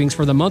incredible savings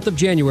for the month of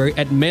January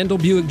at Mandel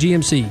Buick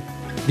GMC?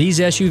 These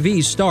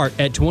SUVs start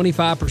at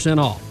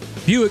 25% off.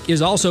 Buick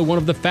is also one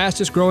of the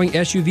fastest growing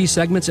SUV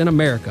segments in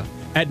America.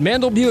 At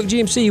Mandel Buick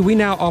GMC, we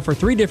now offer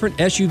 3 different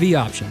SUV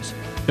options: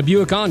 the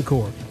Buick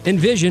Encore,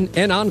 Envision,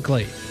 and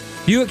Enclave.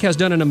 Buick has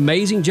done an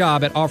amazing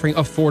job at offering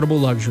affordable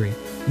luxury.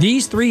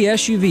 These 3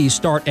 SUVs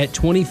start at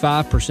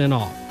 25%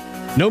 off.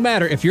 No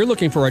matter if you're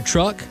looking for a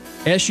truck,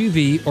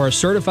 SUV, or a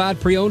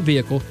certified pre-owned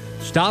vehicle,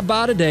 stop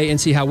by today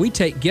and see how we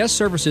take guest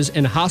services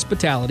and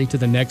hospitality to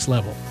the next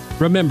level.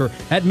 Remember,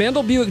 at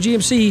Mandel Buick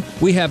GMC,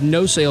 we have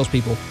no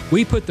salespeople.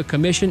 We put the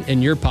commission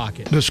in your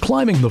pocket. Does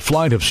climbing the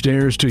flight of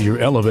stairs to your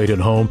elevated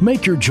home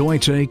make your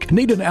joints ache?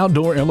 Need an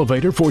outdoor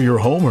elevator for your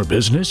home or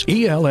business?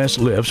 ELS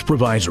Lifts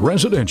provides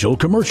residential,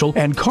 commercial,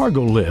 and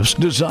cargo lifts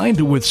designed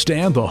to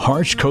withstand the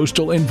harsh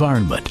coastal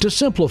environment to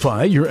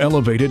simplify your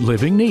elevated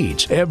living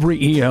needs.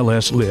 Every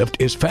ELS lift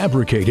is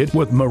fabricated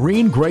with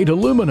marine-grade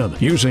aluminum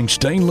using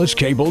stainless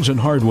cables and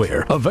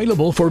hardware.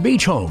 Available for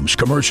beach homes,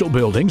 commercial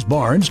buildings,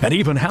 barns, and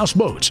even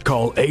houseboats.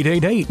 Call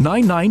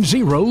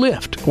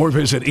 888-990-LIFT or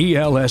visit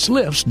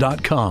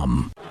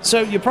elslifts.com.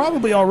 So you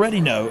probably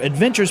already know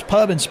Adventures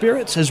Pub and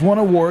Spirits has won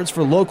awards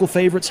for local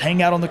favorites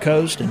Hangout on the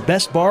Coast and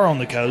Best Bar on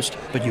the Coast,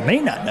 but you may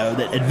not know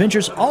that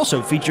Adventures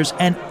also features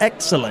an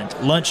excellent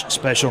lunch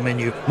special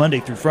menu Monday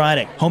through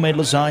Friday. Homemade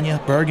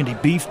lasagna, burgundy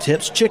beef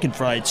tips, chicken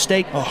fried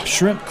steak,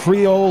 shrimp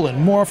creole,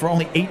 and more for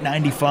only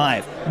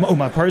 $8.95. Oh,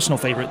 my personal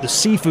favorite, the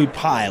seafood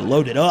pie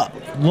loaded up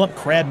with lump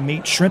crab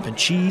meat, shrimp and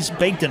cheese,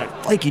 baked in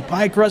a flaky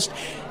pie crust.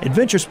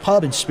 Adventures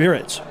Pub and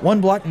Spirits,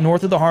 1 block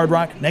north of the Hard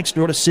Rock, next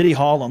door to City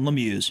Hall on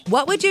Lemuse.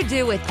 What would you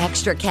do with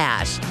extra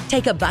cash?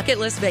 Take a bucket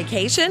list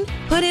vacation?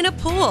 Put in a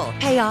pool?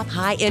 Pay off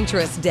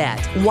high-interest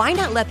debt? Why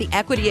not let the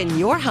equity in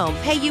your home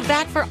pay you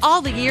back for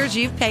all the years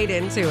you've paid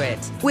into it?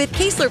 With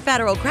Keesler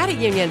Federal Credit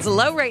Union's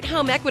low-rate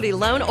home equity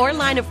loan or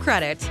line of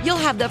credit, you'll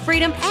have the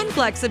freedom and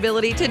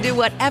flexibility to do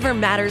whatever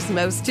matters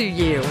most to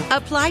you.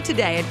 Apply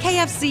today at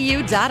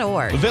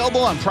kfcu.org.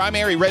 Available on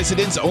primary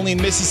residence only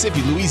in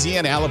Mississippi,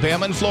 Louisiana,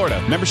 Alabama, and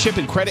Florida. Membership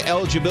and credit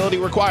eligibility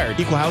required.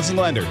 Equal housing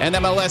lender.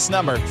 NMLS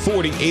number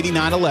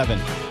 408911.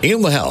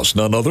 In the house,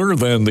 none other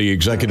than the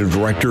executive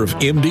director of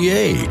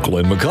MDA,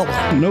 Glenn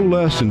McCullough. No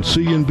less than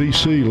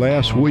CNBC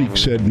last week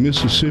said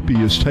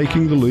Mississippi is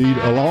taking the lead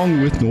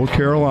along with North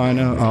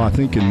Carolina, I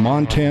think in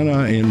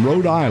Montana and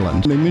Rhode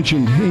Island. They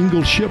mentioned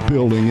Ingalls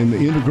Shipbuilding and the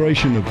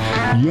integration of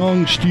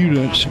young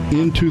students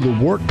into the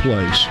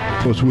workplace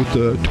was with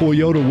the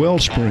Toyota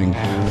Wellspring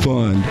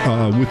Fund,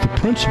 with the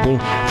principal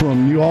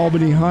from New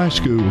Albany High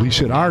School. He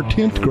said our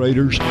 10th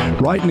graders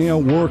right now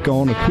work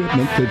on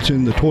equipment that's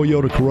in the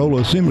Toyota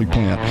Corolla assembly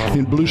plant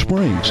in Blue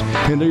Springs,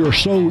 and they are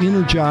so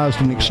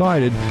energized and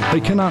excited they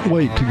cannot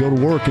wait to go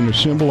to work and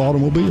assemble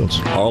automobiles.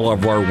 All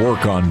of our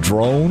work on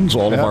drones,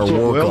 all of our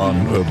work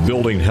on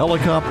building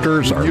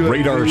helicopters, our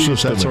radar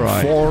system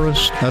in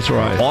forest,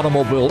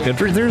 automobile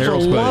entry. There's a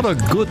lot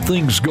of good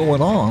things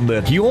going on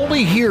that you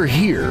only hear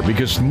here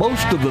because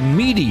most of the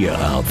media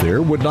out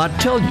there would not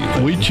tell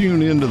you. We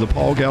tune into the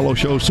Paul Gallo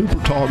Show, Super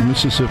Talk,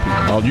 Mississippi.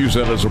 I'll use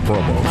that as a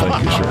promo.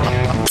 Thank you,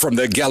 sir. From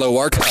the Gallo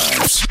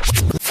Archives,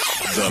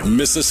 the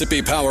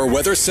Mississippi Power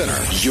Weather Center.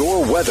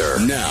 Your weather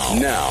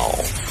now.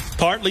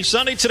 Partly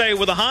sunny today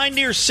with a high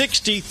near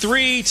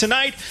 63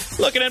 tonight.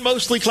 Looking at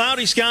mostly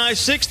cloudy skies,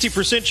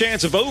 60%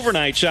 chance of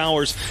overnight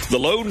showers, the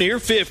low near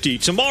 50.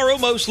 Tomorrow,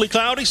 mostly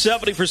cloudy,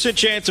 70%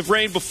 chance of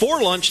rain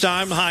before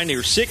lunchtime, high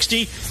near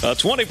 60. A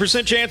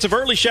 20% chance of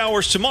early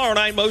showers tomorrow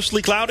night,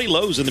 mostly cloudy,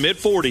 lows in the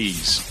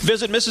mid-40s.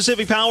 Visit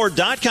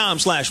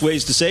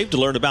MississippiPower.com/ways to save to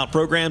learn about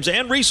programs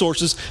and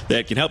resources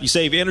that can help you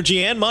save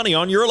energy and money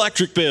on your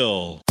electric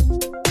bill.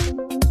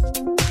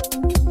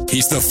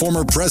 He's the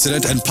former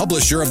president and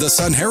publisher of the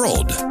Sun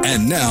Herald,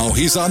 and now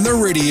he's on the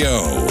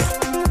radio.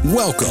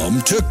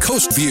 Welcome to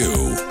Coast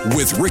View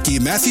with Ricky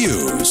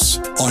Matthews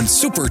on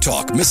Super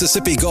Talk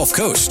Mississippi Gulf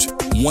Coast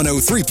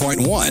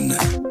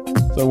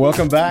 103.1. So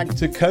welcome back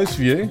to Coast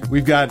View.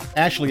 We've got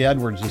Ashley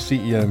Edwards, the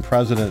CEO and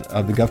president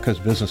of the Gulf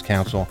Coast Business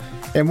Council.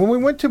 And when we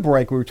went to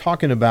break, we were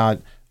talking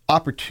about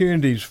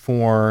opportunities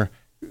for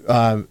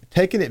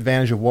taking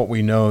advantage of what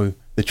we know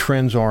the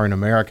trends are in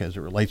America as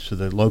it relates to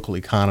the local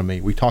economy.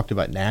 We talked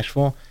about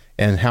Nashville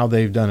and how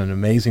they've done an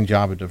amazing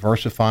job of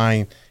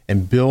diversifying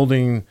and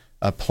building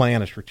a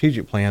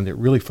strategic plan that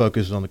really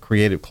focuses on the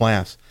creative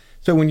class.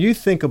 So when you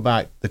think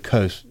about the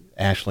coast,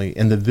 Ashley,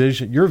 and the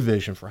vision, your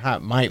vision for how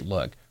it might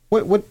look,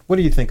 what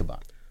do you think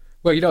about?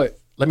 Well,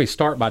 let me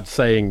start by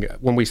saying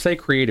when we say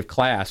creative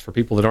class, for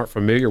people that aren't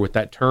familiar with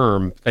that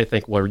term, they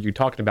think, well, you're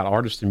talking about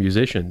artists and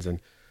musicians,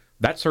 and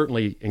that's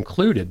certainly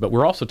included, but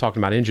we're also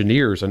talking about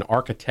engineers and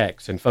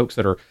architects and folks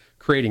that are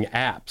creating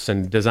apps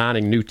and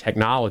designing new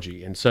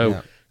technology. And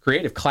so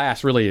creative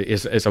class really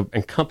is an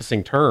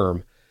encompassing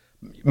term.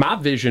 My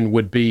vision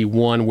would be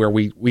one where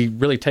we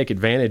really take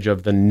advantage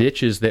of the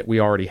niches that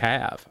we already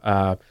have.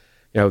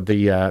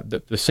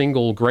 The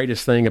single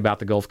greatest thing about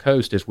the Gulf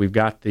Coast is we've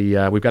got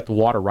the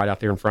water right out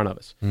there in front of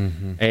us.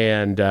 Mm-hmm.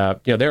 And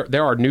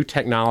there are new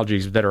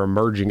technologies that are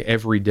emerging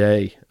every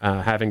day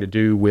having to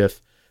do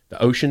with the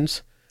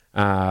oceans.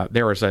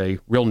 There is a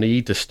real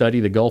need to study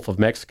the Gulf of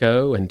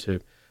Mexico and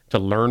to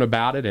learn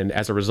about it. And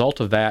as a result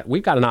of that,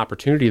 we've got an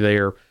opportunity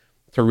there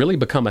to really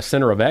become a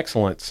center of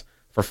excellence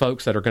for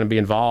folks that are going to be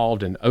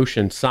involved in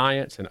ocean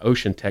science and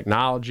ocean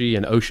technology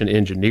and ocean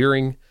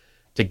engineering,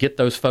 to get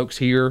those folks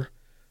here,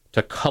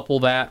 to couple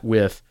that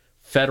with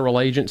federal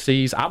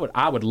agencies.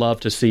 I would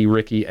love to see,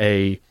 Ricky,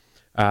 a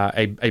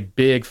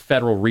big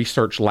federal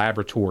research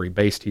laboratory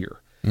based here.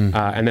 Mm-hmm.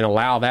 And then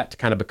allow that to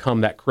kind of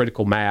become that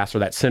critical mass or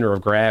that center of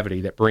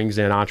gravity that brings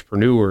in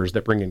entrepreneurs,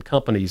 that bring in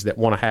companies that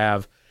want to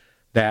have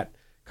that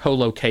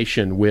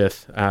co-location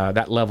with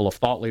that level of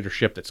thought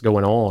leadership that's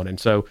going on. And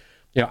so,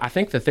 I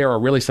think that there are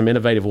really some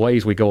innovative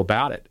ways we go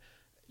about it.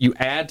 You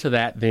add to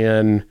that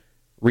then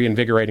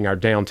reinvigorating our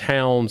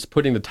downtowns,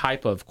 putting the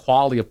type of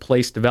quality of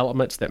place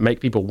developments that make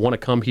people want to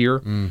come here.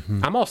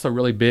 Mm-hmm. I'm also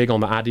really big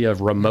on the idea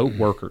of remote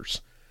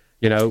workers.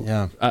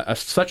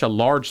 Such a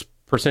large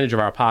percentage of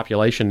our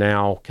population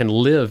now can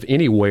live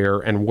anywhere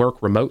and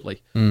work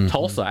remotely. Mm-hmm.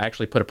 Tulsa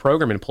actually put a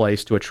program in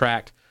place to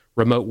attract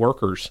remote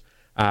workers.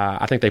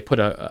 I think they put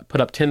up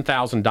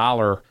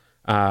 $10,000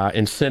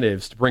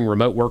 incentives to bring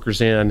remote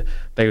workers in.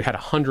 They had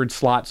 100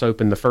 slots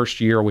open the first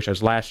year, which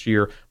was last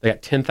year. They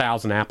got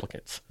 10,000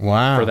 applicants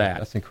for that.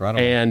 That's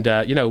incredible.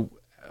 And,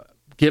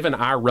 given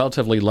our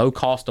relatively low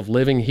cost of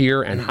living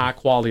here and high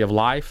quality of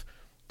life,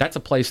 that's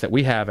a place that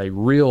we have a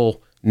real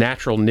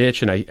natural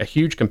niche and a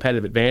huge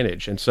competitive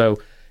advantage. And so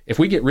if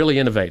we get really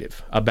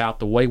innovative about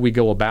the way we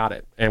go about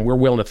it, and we're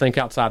willing to think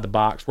outside the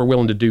box, we're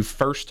willing to do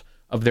first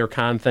of their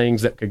kind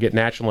things that could get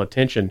national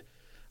attention,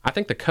 I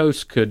think the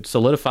coast could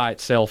solidify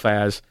itself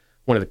as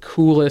one of the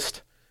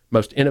coolest,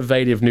 most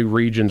innovative new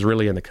regions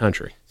really in the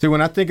country. See,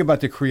 when I think about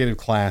the creative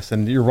class,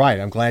 and you're right,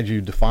 I'm glad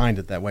you defined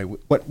it that way.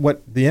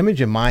 What the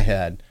image in my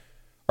head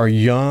are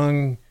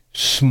young,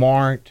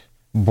 smart,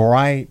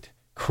 bright,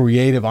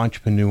 creative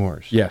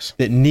entrepreneurs. Yes.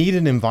 That need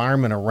an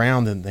environment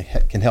around them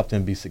that can help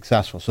them be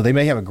successful. So they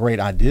may have a great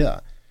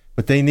idea,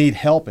 but they need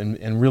help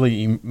in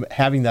really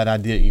having that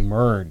idea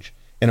emerge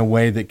in a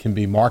way that can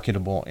be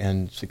marketable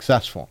and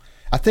successful.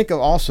 I think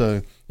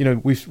also,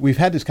 we've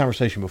had this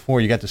conversation before.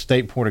 You got the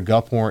State Port of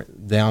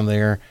Gulfport down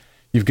there.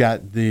 You've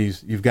got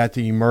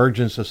the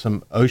emergence of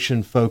some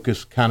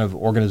ocean-focused kind of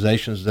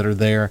organizations that are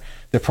there,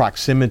 the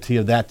proximity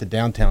of that to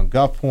downtown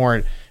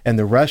Gulfport, and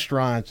the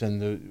restaurants, and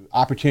the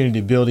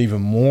opportunity to build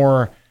even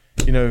more,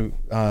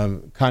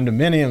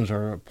 condominiums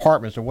or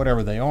apartments or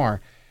whatever they are,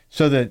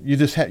 so that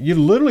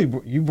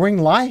you bring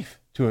life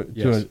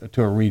to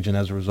a region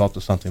as a result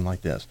of something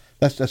like this.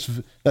 That's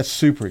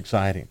super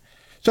exciting.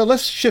 So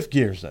let's shift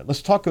gears then.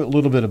 Let's talk a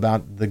little bit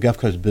about the Gulf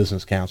Coast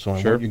Business Council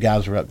and what you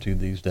guys are up to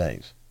these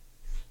days.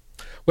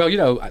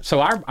 Well, so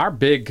our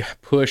big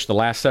push the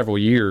last several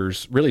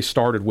years really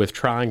started with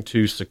trying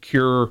to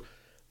secure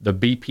the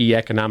BP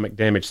economic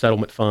damage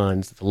settlement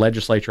funds that the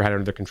legislature had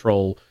under their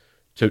control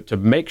to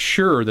make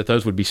sure that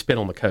those would be spent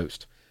on the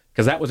coast,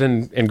 because that was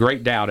in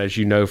great doubt, as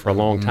you know, for a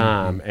long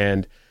time.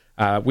 And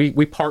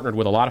we partnered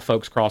with a lot of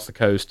folks across the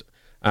coast.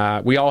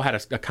 We all had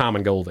a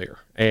common goal there,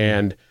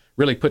 and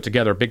really put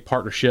together a big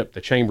partnership,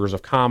 the Chambers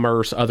of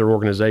Commerce, other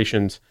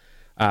organizations,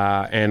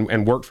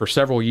 and worked for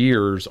several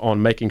years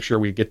on making sure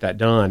we get that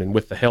done. And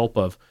with the help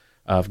of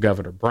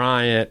Governor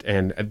Bryant,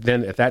 and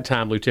then at that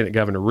time Lieutenant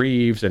Governor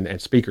Reeves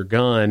and Speaker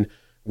Gunn,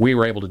 we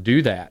were able to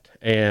do that.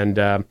 And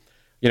so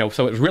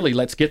it was really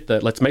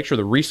let's make sure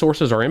the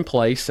resources are in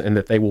place and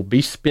that they will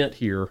be spent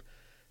here,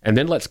 and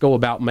then let's go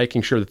about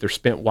making sure that they're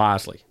spent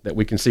wisely, that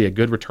we can see a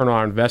good return on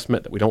our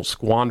investment, that we don't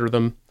squander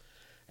them.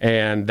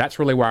 And that's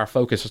really where our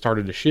focus has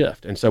started to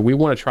shift. And so we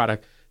want to try to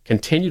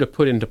continue to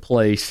put into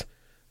place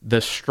the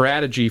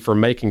strategy for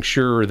making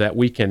sure that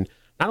we can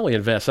not only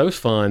invest those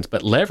funds,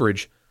 but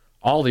leverage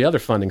all the other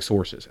funding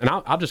sources. And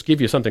I'll just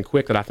give you something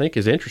quick that I think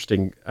is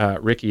interesting,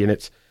 Ricky, and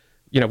it's,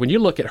 when you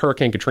look at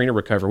Hurricane Katrina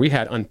recovery, we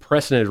had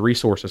unprecedented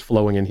resources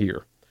flowing in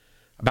here,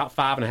 about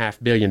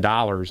 $5.5 billion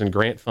in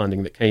grant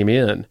funding that came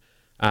in,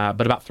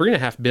 but about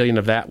 $3.5 billion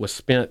of that was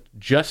spent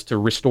just to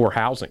restore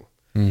housing.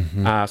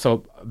 Mm-hmm.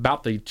 So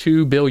about the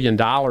 $2 billion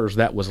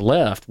that was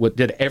left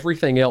did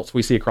everything else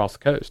we see across the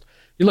coast.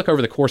 You look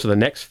over the course of the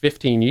next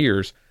 15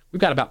 years, we've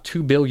got about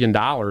 $2 billion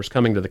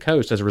coming to the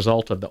coast as a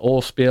result of the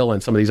oil spill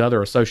and some of these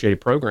other associated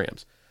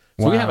programs.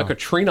 So we have a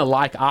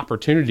Katrina-like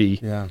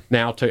opportunity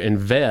now to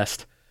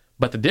invest.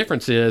 But the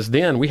difference is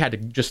then we had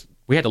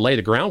to lay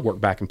the groundwork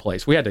back in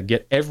place. We had to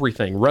get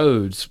everything,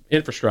 roads,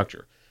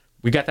 infrastructure.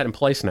 We got that in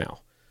place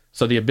now.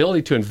 So the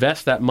ability to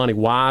invest that money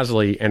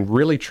wisely and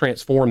really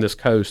transform this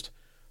coast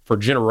for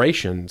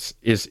generations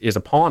is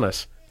upon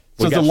us.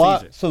 So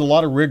a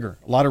lot of rigor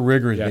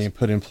is being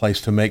put in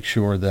place to make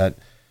sure that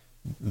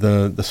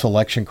the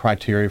selection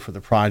criteria for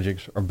the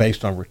projects are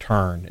based on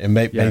return and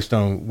based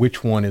on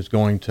which one is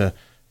going to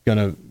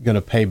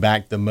pay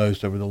back the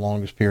most over the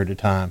longest period of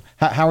time.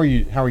 How are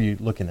you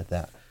looking at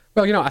that?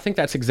 Well, I think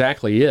that's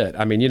exactly it.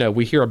 I mean,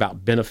 we hear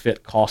about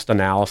benefit cost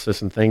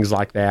analysis and things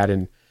like that,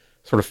 and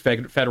sort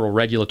of federal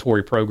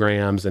regulatory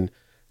programs, and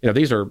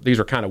these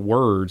are kind of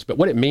words. But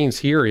what it means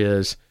here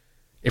is,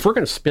 if we're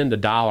going to spend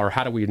 $1,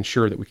 how do we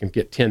ensure that we can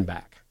get 10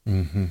 back,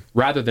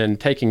 rather than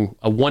taking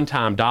a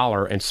one-time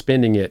dollar and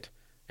spending it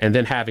and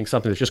then having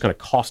something that's just going to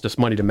cost us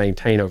money to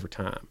maintain over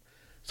time.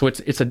 So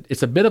it's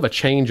a bit of a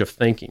change of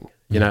thinking,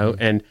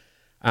 and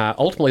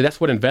ultimately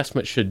that's what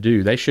investment should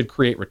do. They should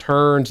create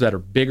returns that are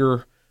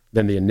bigger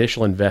than the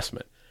initial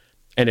investment.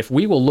 And if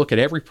we will look at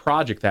every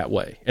project that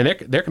way, and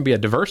there can be a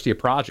diversity of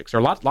projects,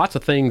 there are lots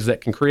of things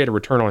that can create a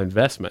return on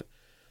investment.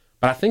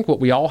 But I think what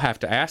we all have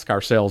to ask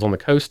ourselves on the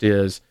coast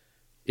is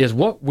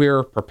what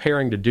we're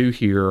preparing to do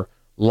here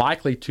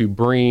likely to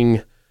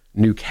bring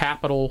new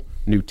capital,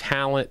 new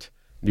talent,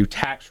 new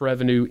tax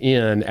revenue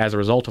in as a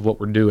result of what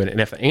we're doing? And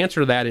if the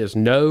answer to that is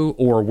no,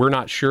 or we're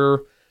not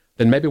sure,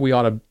 then maybe we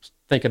ought to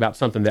think about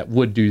something that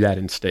would do that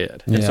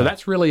instead. And so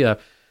that's really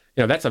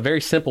that's a very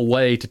simple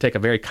way to take a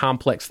very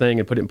complex thing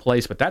and put it in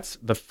place, but that's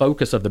the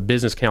focus of the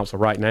Business Council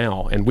right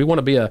now. And we want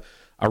to be a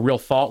real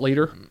thought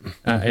leader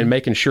in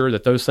making sure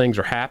that those things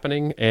are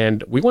happening,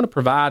 and we want to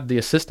provide the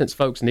assistance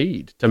folks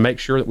need to make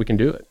sure that we can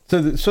do it.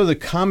 So the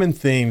common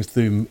themes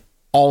through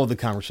all of the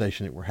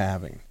conversation that we're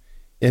having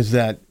is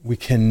that we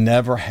can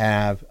never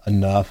have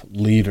enough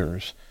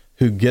leaders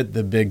who get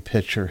the big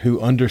picture,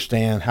 who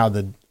understand how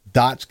the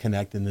dots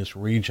connect in this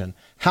region.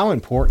 How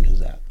important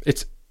is that?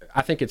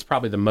 I think it's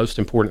probably the most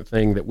important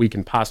thing that we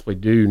can possibly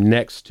do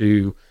next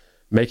to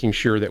making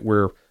sure that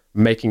we're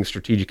making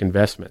strategic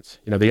investments.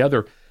 The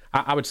other,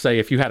 I would say,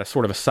 if you had a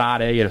sort of a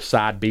side A and a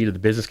side B to the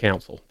business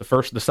council,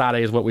 the side A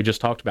is what we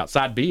just talked about.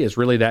 Side B is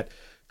really that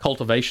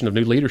cultivation of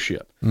new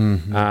leadership.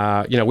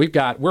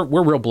 Mm-hmm.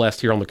 We're real blessed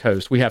here on the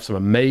coast. We have some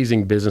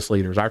amazing business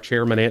leaders. Our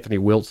chairman, Anthony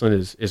Wilson,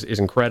 is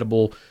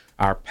incredible.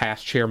 Our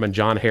past chairman,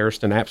 John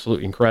Hairston,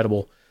 absolutely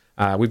incredible.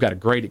 We've got a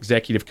great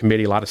executive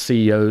committee. A lot of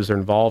CEOs are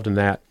involved in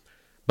that.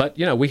 But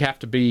we have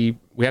to be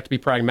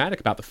pragmatic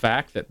about the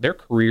fact that their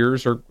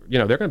careers are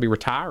they're going to be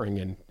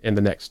retiring in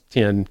the next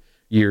 10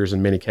 years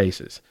in many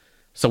cases.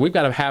 So we've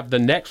got to have the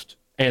next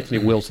Anthony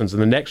Wilsons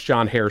and the next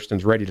John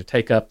Hairstons ready to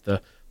take up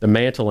the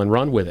mantle and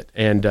run with it.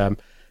 And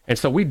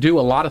so we do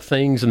a lot of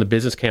things in the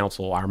Business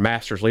Council, our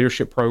Master's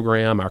Leadership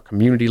Program, our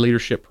Community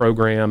Leadership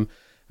Program,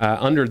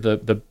 under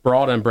the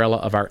broad umbrella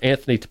of our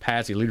Anthony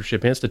Topazi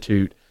Leadership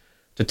Institute,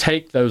 to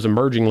take those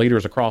emerging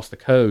leaders across the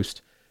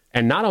coast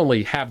and not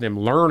only have them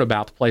learn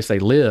about the place they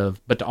live,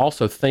 but to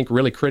also think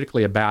really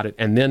critically about it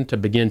and then to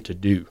begin to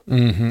do.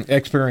 Mm-hmm.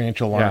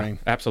 Experiential learning.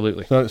 Yeah,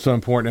 absolutely. So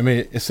important. I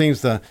mean, it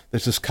seems there's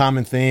this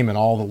common theme in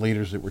all the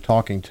leaders that we're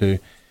talking to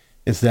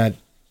is that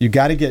you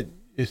got to get,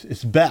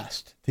 it's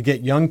best to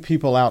get young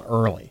people out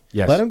early.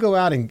 Yes. Let them go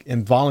out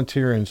and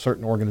volunteer in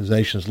certain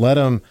organizations. Let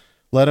them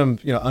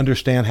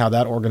understand how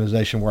that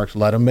organization works.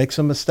 Let them make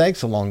some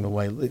mistakes along the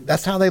way.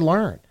 That's how they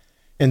learn.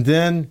 And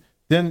then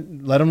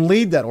let them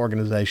lead that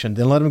organization.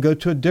 Then let them go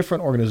to a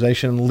different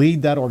organization and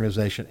lead that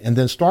organization. And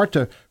then start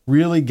to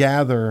really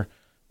gather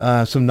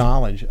some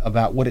knowledge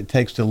about what it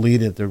takes to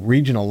lead at the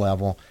regional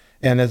level.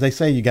 And as they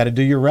say, you got to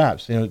do your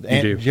reps.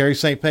 Jerry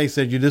St. Pé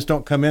said you just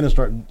don't come in and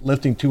start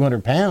lifting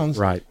 200 pounds.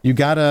 Right. You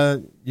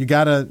gotta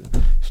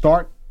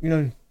start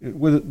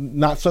with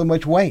not so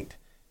much weight.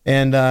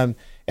 And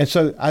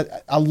so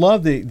I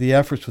love the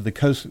efforts with the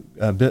Coast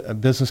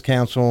Business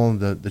Council,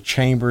 the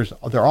chambers.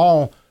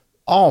 They're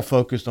all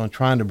focused on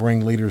trying to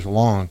bring leaders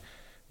along.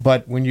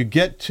 But when you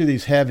get to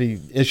these heavy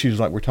issues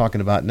like we're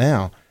talking about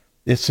now,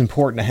 it's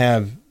important to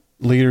have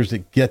leaders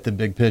that get the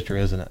big picture,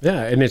 isn't it?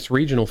 Yeah, and it's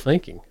regional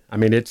thinking. I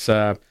mean, it's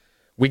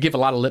we give a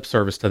lot of lip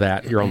service to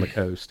that here on the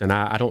coast, and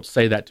I don't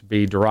say that to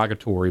be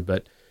derogatory,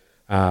 but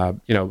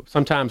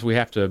sometimes we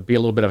have to be a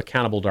little bit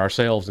accountable to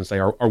ourselves and say,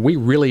 are we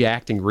really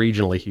acting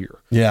regionally here?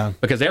 Yeah.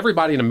 Because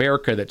everybody in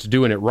America that's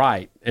doing it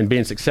right and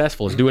being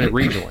successful is doing it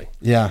regionally.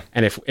 Yeah.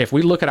 And if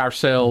we look at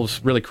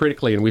ourselves really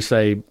critically and we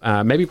say,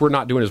 maybe we're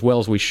not doing as well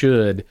as we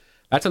should,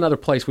 that's another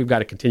place we've got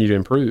to continue to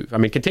improve. I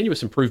mean,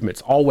 continuous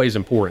improvement's always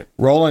important.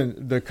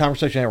 Roland, the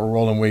conversation I had with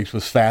Roland Weeks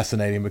was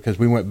fascinating because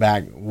we went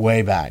back,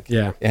 way back.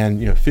 Yeah.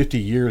 And, 50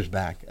 years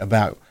back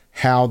about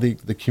how the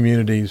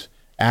communities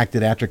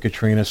acted after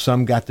Katrina.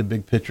 Some got the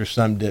big picture,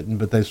 some didn't,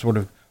 but they sort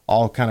of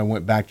all kind of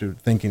went back to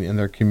thinking in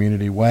their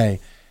community way.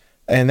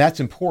 And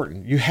that's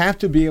important. You have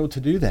to be able to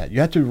do that.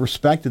 You have to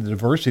respect the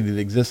diversity that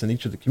exists in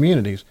each of the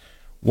communities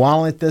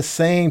while at the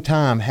same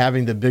time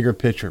having the bigger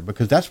picture,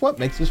 because that's what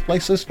makes this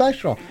place so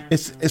special.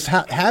 It's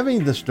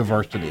having this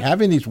diversity,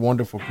 having these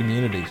wonderful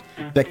communities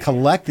that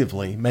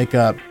collectively make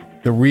up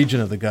the region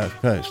of the Gulf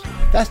Coast.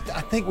 I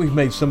think we've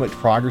made so much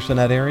progress in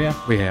that area.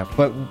 We have.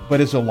 But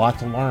it's a lot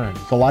to learn.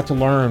 It's a lot to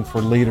learn for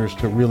leaders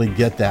to really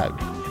get that.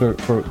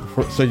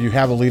 So you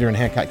have a leader in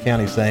Hancock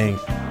County saying,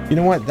 you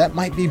know what, that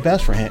might be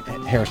best for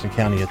Harrison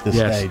County at this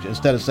stage.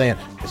 Instead of saying,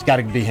 it's got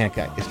to be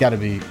Hancock, it's got to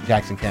be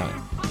Jackson County.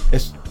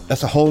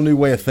 That's a whole new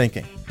way of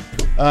thinking.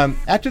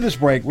 After this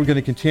break, we're going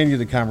to continue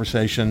the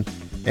conversation,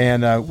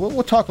 and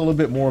we'll talk a little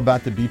bit more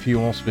about the BP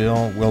oil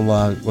spill.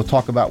 We'll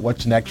talk about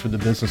what's next for the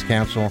Business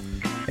Council,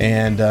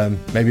 and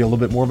maybe a little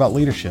bit more about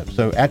leadership.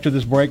 So after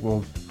this break,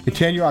 we'll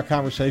continue our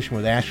conversation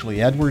with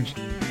Ashley Edwards,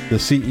 the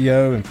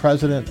CEO and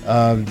president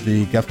of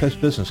the Gulf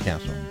Coast Business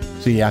Council.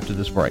 See you after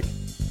this break.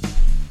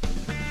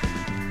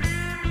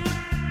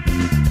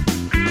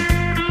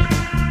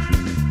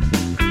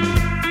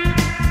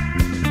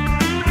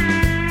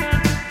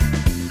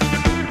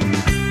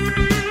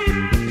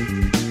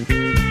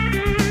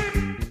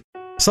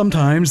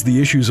 Sometimes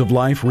the issues of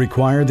life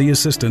require the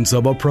assistance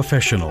of a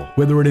professional.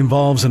 Whether it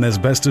involves an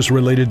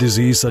asbestos-related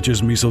disease such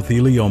as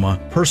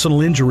mesothelioma,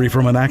 personal injury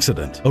from an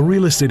accident, a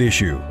real estate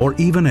issue, or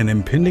even an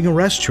impending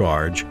arrest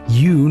charge,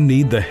 you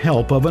need the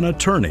help of an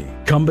attorney.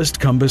 Cumbest,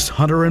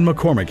 Hunter &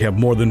 McCormick have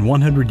more than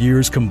 100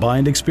 years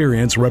combined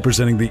experience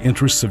representing the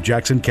interests of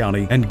Jackson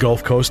County and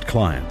Gulf Coast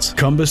clients.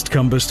 Cumbest,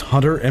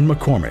 Hunter &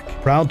 McCormick,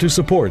 proud to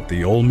support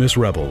the Ole Miss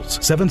Rebels.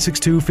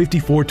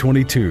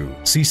 762-5422,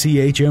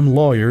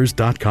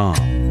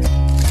 cchmlawyers.com.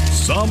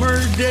 Summer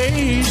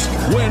days,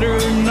 winter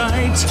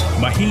nights,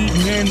 my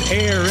heating and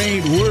air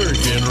ain't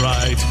working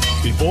right.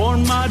 Before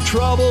my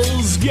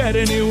troubles get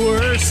any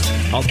worse,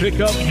 I'll pick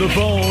up the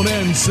phone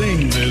and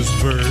sing this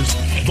verse.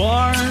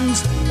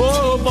 Barnes,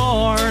 oh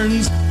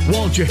Barnes,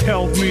 won't you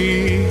help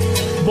me?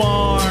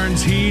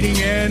 Barnes Heating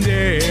and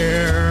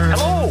Air.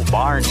 Hello,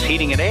 Barnes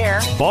Heating and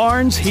Air.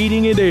 Barnes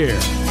Heating and Air.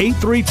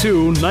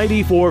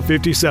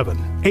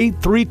 832-9457.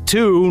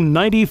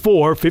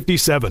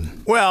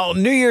 832-9457. Well,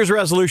 New Year's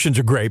resolutions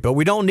are great, but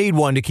we don't need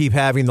one to keep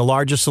having the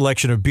largest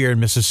selection of beer in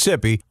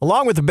Mississippi,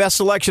 along with the best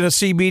selection of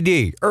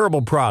CBD,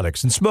 herbal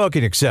products, and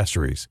smoking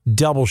accessories.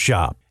 Double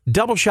Shop.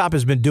 Double Shop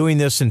has been doing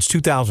this since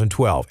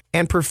 2012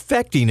 and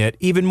perfecting it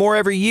even more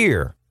every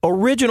year.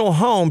 Original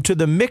home to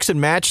the Mix and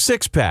Match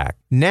 6-pack.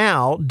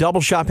 Now, Double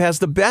Shop has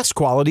the best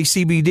quality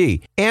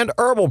CBD and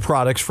herbal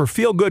products for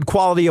feel-good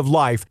quality of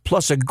life,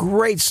 plus a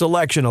great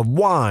selection of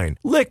wine,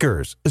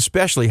 liquors,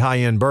 especially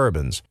high-end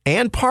bourbons,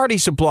 and party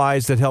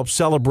supplies that help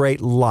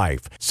celebrate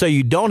life, so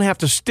you don't have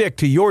to stick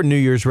to your New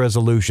Year's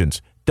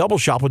resolutions. Double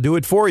Shop will do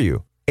it for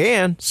you.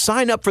 And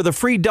sign up for the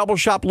free Double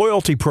Shop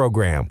loyalty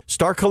program.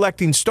 Start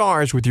collecting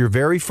stars with your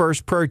very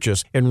first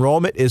purchase.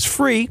 Enrollment is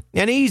free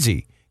and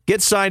easy.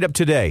 Get signed up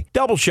today.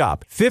 Double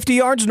Shop, 50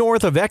 yards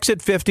north of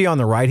exit 50 on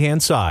the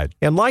right-hand side.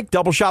 And like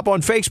Double Shop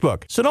on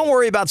Facebook. So don't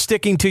worry about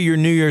sticking to your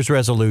New Year's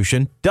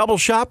resolution. Double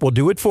Shop will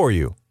do it for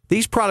you.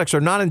 These products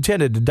are not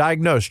intended to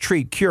diagnose,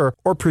 treat, cure,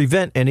 or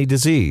prevent any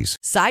disease.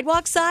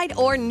 Sidewalk side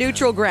or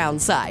neutral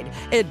ground side.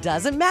 It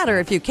doesn't matter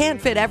if you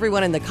can't fit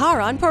everyone in the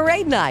car on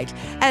parade night.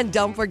 And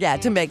don't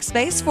forget to make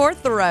space for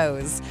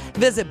throws.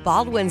 Visit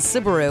Baldwin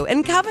Subaru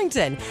in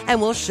Covington,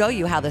 and we'll show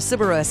you how the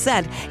Subaru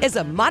Ascent is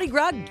a Mardi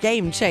Gras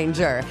game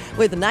changer.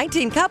 With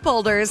 19 cup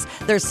holders,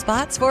 there's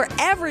spots for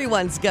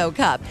everyone's Go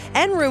Cup,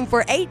 and room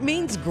for 8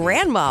 means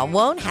Grandma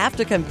won't have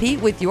to compete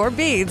with your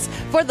beads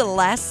for the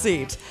last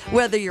seat.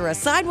 Whether you're a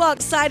sidewalk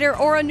sider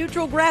or a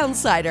neutral ground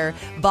sider,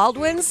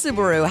 Baldwin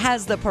Subaru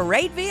has the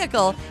parade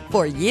vehicle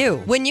for you.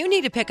 When you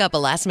need to pick up a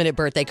last-minute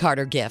birthday card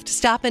or gift,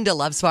 stop into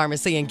Love's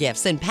Pharmacy and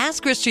Gifts in Pass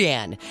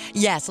Christian.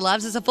 Yes,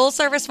 Love's is a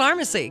full-service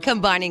pharmacy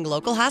combining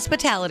local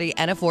hospitality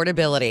and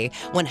affordability.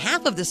 When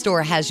half of the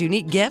store has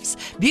unique gifts,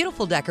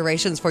 beautiful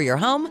decorations for your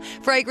home,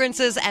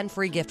 fragrances, and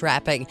free gift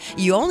wrapping,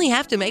 you only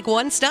have to make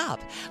one stop.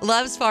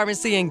 Love's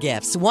Pharmacy and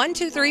Gifts,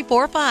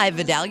 12345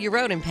 Vidalia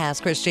Road in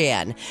Pass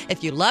Christian.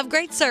 If you love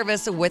great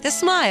service with a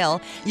smile,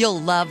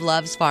 you'll love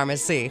Love's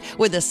Pharmacy,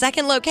 with a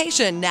second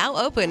location now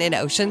open in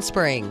Ocean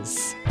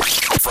Springs.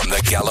 From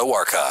the Gallo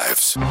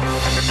Archives.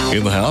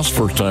 In the House,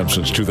 first time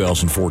since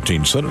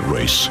 2014 Senate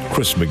race,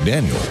 Chris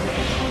McDaniel.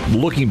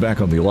 Looking back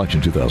on the election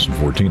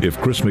 2014,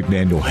 if Chris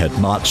McDaniel had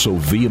not so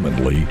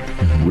vehemently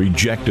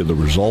rejected the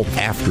result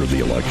after the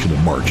election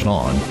and marched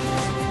on,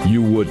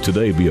 you would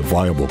today be a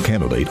viable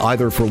candidate,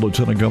 either for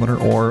lieutenant governor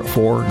or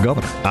for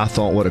governor. I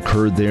thought what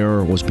occurred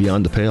there was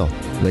beyond the pale.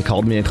 They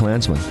called me a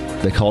Klansman.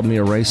 They called me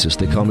a racist.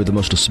 They called me the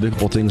most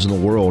despicable things in the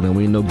world, and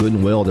we know good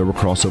and well there were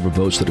crossover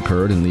votes that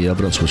occurred, and the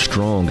evidence was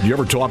strong. Did you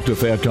ever talk to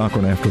Thad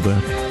Cochran after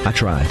that? I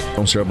tried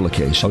on several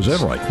occasions. Oh, is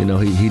that right? You know,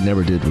 he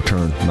never did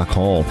return my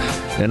call,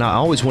 and I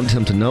always wanted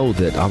him to know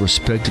that I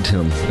respected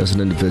him as an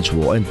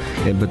individual,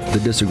 but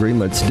the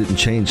disagreements didn't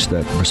change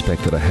that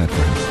respect that I had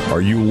for him.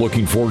 Are you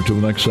looking forward to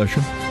the next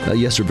session?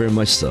 Yes, sir, very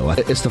much so.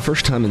 It's the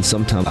first time in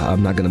some time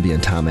I'm not going to be in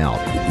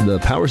timeout. The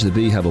powers that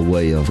be have a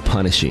way of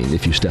punishing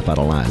if you step out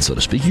of line, so to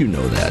speak. You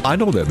know that. I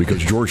know that because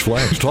George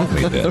Flaggs taught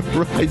me that.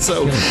 Right,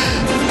 so.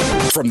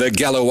 From the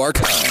Gallo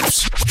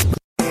Archives.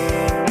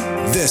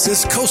 This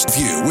is Coast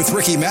View with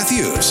Ricky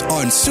Matthews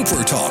on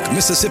Super Talk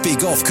Mississippi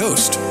Gulf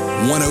Coast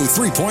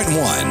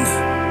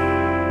 103.1.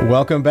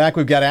 Welcome back.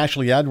 We've got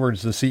Ashley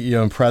Edwards, the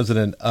CEO and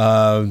president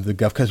of the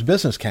Gulf Coast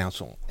Business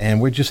Council,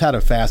 and we just had a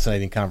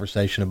fascinating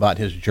conversation about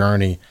his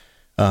journey,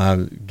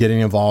 getting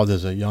involved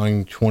as a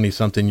young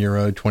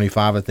 20-something-year-old,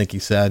 25, I think he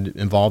said,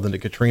 involved in the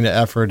Katrina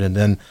effort, and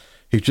then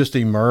he just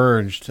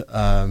emerged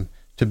to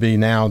be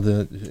now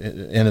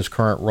in his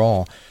current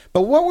role.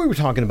 But what we were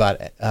talking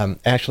about,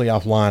 Ashley,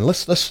 offline,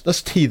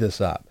 let's tee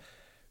this up.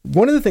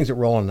 One of the things that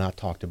Roland and I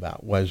talked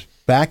about was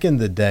back in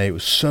the day, it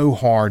was so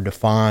hard to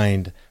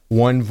find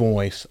one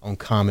voice on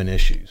common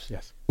issues.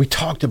 Yes. We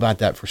talked about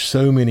that for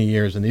so many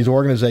years, and these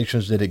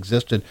organizations that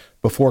existed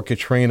before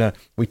Katrina,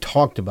 we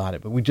talked about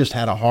it, but we just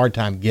had a hard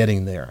time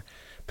getting there.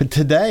 But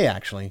today,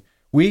 actually,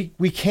 we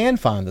can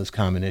find those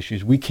common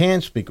issues. We can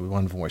speak with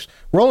one voice.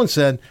 Roland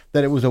said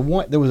that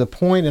there was a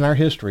point in our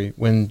history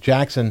when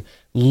Jackson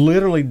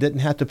literally didn't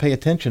have to pay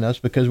attention to us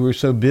because we were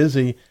so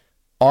busy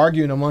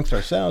arguing amongst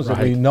ourselves that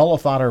we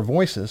nullified our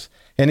voices.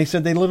 And he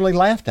said they literally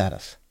laughed at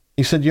us.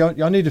 He said,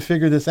 y'all need to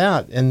figure this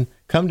out and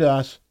come to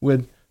us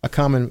with a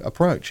common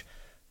approach.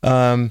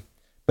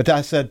 But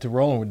I said to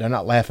Roland, they're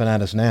not laughing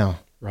at us now,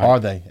 are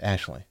they,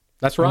 Ashley?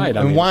 That's right.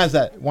 And why is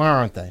that? Why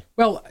aren't they?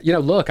 Well,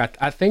 look,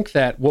 I think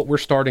that what we're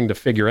starting to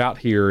figure out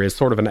here is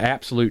sort of an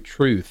absolute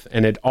truth,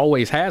 and it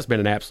always has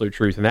been an absolute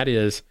truth, and that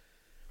is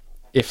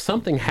if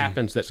something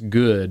happens that's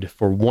good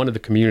for one of the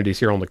communities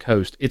here on the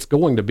coast, it's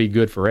going to be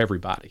good for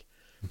everybody.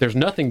 There's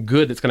nothing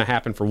good that's going to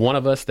happen for one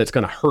of us that's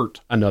going to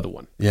hurt another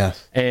one.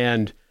 Yes.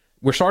 And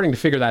we're starting to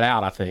figure that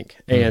out, I think.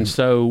 And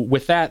so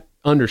with that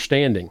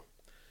understanding,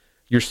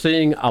 you're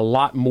seeing a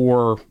lot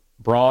more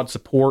broad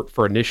support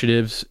for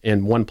initiatives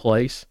in one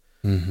place.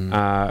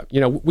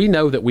 Mm-hmm. We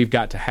know that we've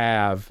got to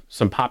have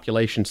some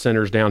population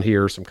centers down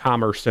here, some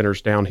commerce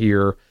centers down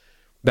here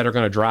that are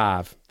going to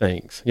drive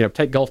things.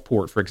 Take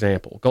Gulfport, for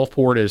example.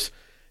 Gulfport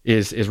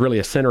is really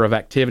a center of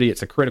activity.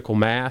 It's a critical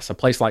mass. A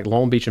place like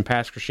Long Beach and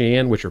Pass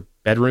Christian, which are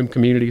bedroom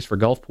communities for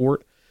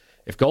Gulfport.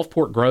 If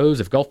Gulfport grows,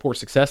 if Gulfport's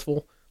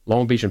successful,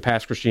 Long Beach and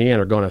Pass Christian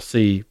are going to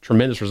see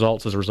tremendous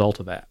results as a result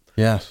of that.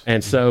 Yes.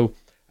 And so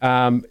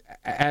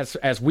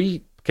as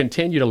we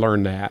continue to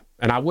learn that,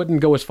 and I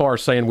wouldn't go as far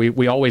as saying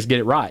we always get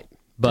it right,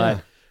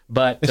 but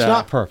it's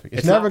not perfect.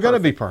 It's never going to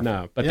be perfect.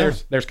 No, but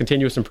there's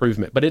continuous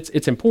improvement. But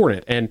it's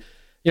important. And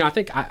I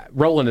think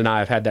Roland and I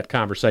have had that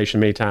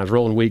conversation many times.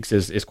 Roland Weeks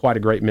is quite a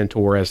great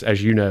mentor,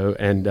 as you know,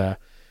 and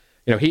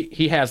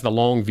he has the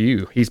long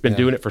view. He's been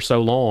doing it for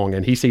so long,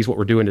 and he sees what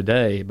we're doing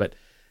today. But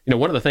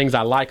one of the things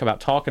I like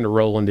about talking to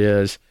Roland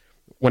is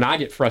when I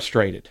get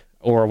frustrated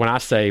or when I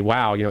say,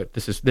 "Wow,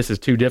 this is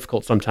too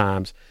difficult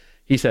sometimes,"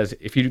 he says,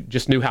 "If you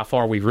just knew how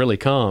far we've really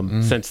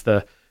come since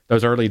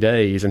those early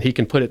days," and he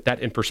can put that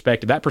in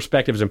perspective. That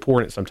perspective is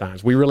important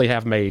sometimes. We really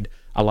have made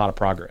a lot of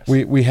progress.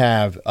 We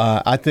have.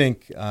 I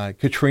think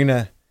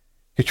Katrina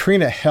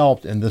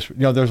helped in this.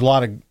 There's a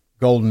lot of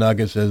golden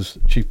nuggets, as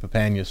Chief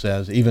Papania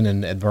says, even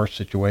in adverse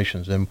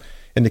situations. And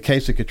in the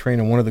case of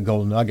Katrina, one of the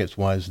golden nuggets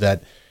was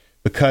that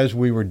because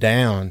we were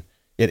down,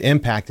 it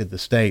impacted the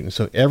state. And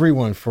so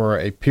everyone for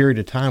a period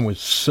of time was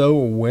so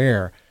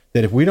aware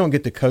that if we don't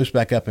get the coast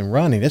back up and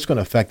running, it's going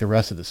to affect the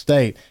rest of the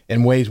state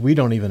in ways we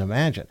don't even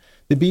imagine.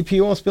 The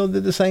BP oil spill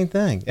did the same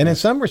thing. And in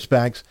some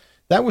respects,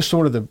 that was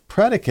sort of the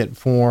predicate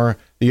for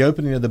the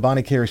opening of the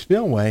Bonnie Carey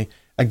Spillway.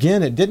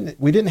 Again,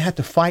 we didn't have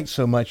to fight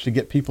so much to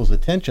get people's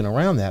attention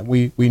around that.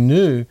 We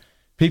knew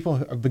people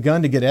have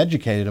begun to get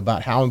educated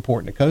about how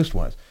important the coast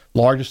was.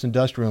 Largest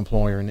industrial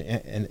employer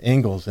in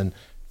Ingalls, and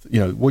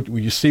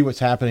you see what's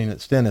happening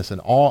at Stennis and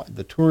all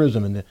the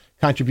tourism and the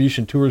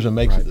contribution tourism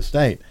makes to the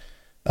state.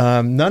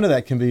 None of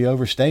that can be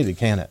overstated,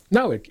 can it?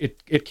 No,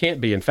 it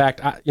can't be. In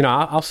fact,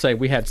 I'll say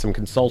we had some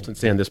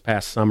consultants in this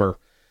past summer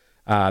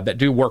that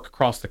do work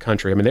across the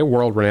country. I mean, they're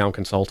world-renowned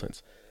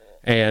consultants.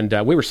 And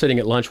we were sitting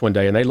at lunch one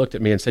day, and they looked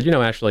at me and said,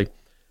 Ashley,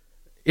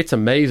 it's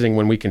amazing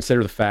when we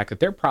consider the fact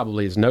that there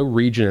probably is no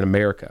region in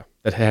America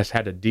that has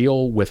had to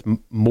deal with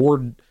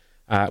more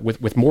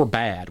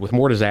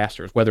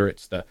disasters, whether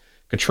it's the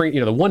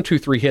Katrina, the 1, 2,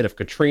 3 hit of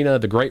Katrina,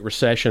 the Great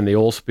Recession, the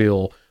oil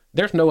spill.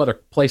 There's no other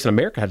place in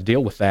America had to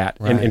deal with that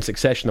in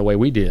succession the way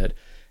we did.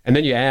 And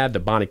then you add the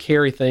Bonnie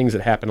Carey things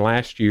that happened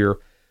last year.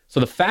 So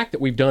the fact that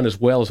we've done as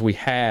well as we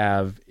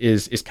have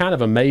is kind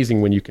of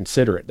amazing when you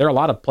consider it. There are a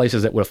lot of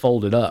places that would have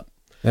folded up,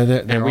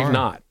 and we've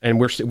not. And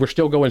we're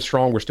still going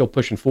strong. We're still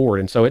pushing forward.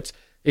 And so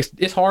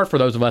it's hard for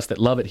those of us that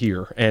love it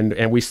here,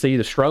 and we see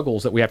the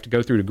struggles that we have to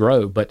go through to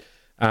grow. But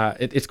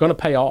it's going to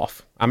pay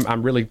off.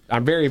 I'm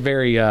very,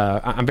 very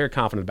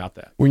confident about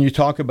that. When you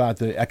talk about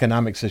the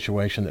economic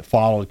situation that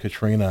followed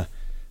Katrina,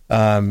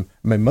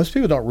 most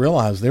people don't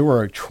realize there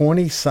were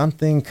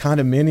 20-something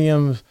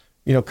condominiums,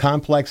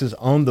 complexes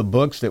on the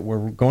books that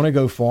were going to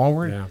go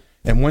forward. Yeah.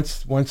 And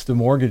once the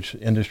mortgage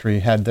industry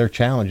had their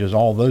challenges,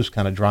 all those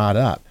kind of dried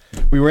up.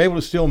 We were able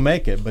to still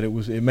make it, but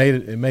it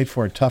made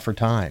for a tougher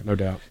time. No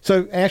doubt.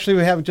 So, Ashley,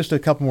 we have just a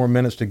couple more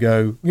minutes to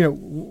go.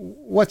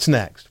 What's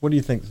next? What do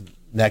you think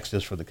next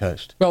is for the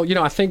coast? Well,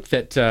 I think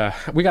that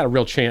we got a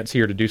real chance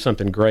here to do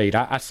something great.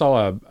 I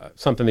saw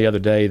something the other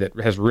day that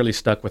has really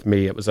stuck with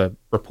me. It was a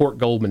report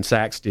Goldman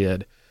Sachs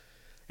did,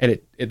 and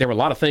there were a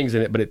lot of things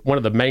in it, but one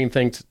of the main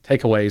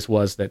takeaways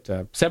was that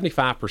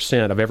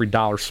 75% of every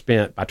dollar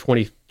spent by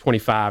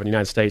 2025 in the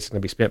United States is going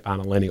to be spent by a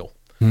millennial.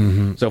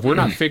 Mm-hmm. So if we're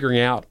not figuring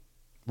out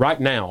right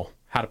now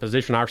how to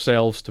position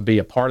ourselves to be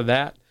a part of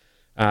that,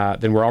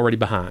 then we're already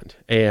behind.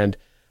 And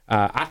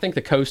I think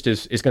the coast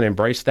is going to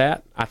embrace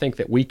that. I think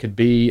that we could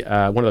be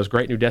one of those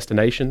great new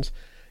destinations.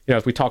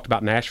 As we talked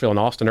about Nashville and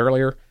Austin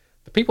earlier,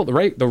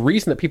 the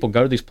reason that people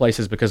go to these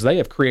places is because they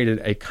have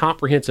created a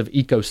comprehensive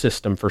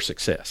ecosystem for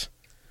success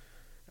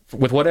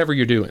with whatever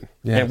you're doing.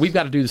 Yes. And we've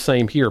got to do the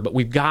same here, but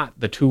we've got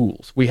the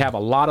tools. We have a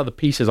lot of the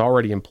pieces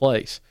already in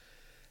place.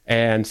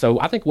 And so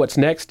I think what's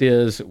next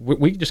is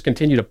we just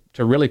continue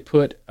to really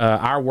put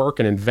our work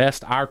and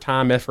invest our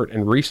time, effort,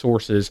 and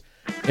resources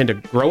into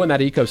growing that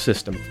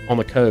ecosystem on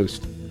the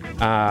coast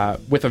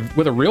with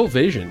a real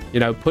vision.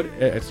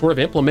 Sort of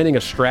implementing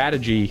a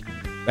strategy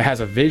that has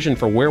a vision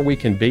for where we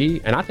can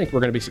be. And I think we're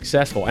going to be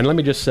successful. And let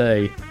me just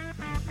say,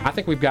 I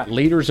think we've got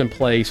leaders in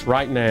place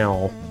right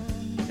now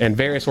in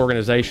various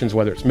organizations,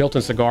 whether it's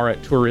Milton Segarra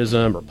at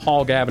Tourism or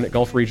Paul Gavin at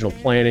Gulf Regional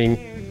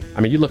Planning.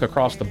 I mean, you look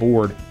across the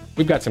board.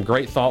 We've got some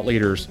great thought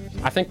leaders.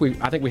 I think we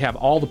have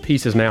all the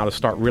pieces now to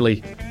start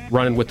really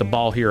running with the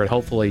ball here and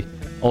hopefully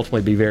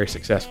ultimately be very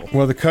successful.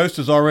 Well, the coast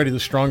is already the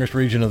strongest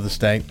region of the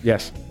state.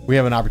 Yes. We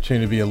have an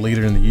opportunity to be a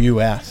leader in the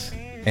U.S.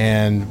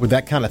 And with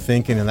that kind of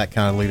thinking and that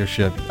kind of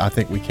leadership, I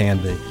think we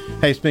can be.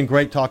 Hey, it's been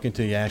great talking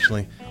to you,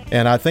 Ashley.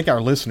 And I think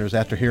our listeners,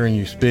 after hearing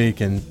you speak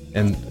and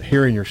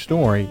hearing your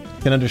story,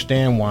 can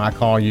understand why I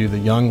call you the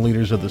young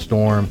leaders of the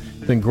storm.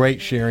 It's been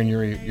great sharing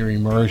your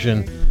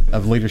immersion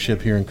of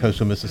leadership here in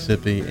coastal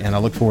Mississippi, and I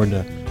look forward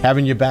to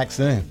having you back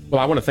soon.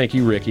 Well, I want to thank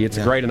you, Ricky. It's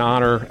a great an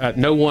honor.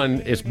 No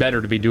one is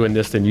better to be doing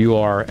this than you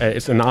are.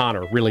 It's an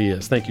honor, really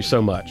is. Thank you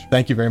so much.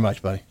 Thank you very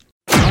much, buddy.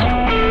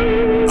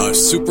 A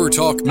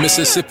SuperTalk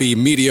Mississippi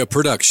media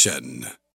production.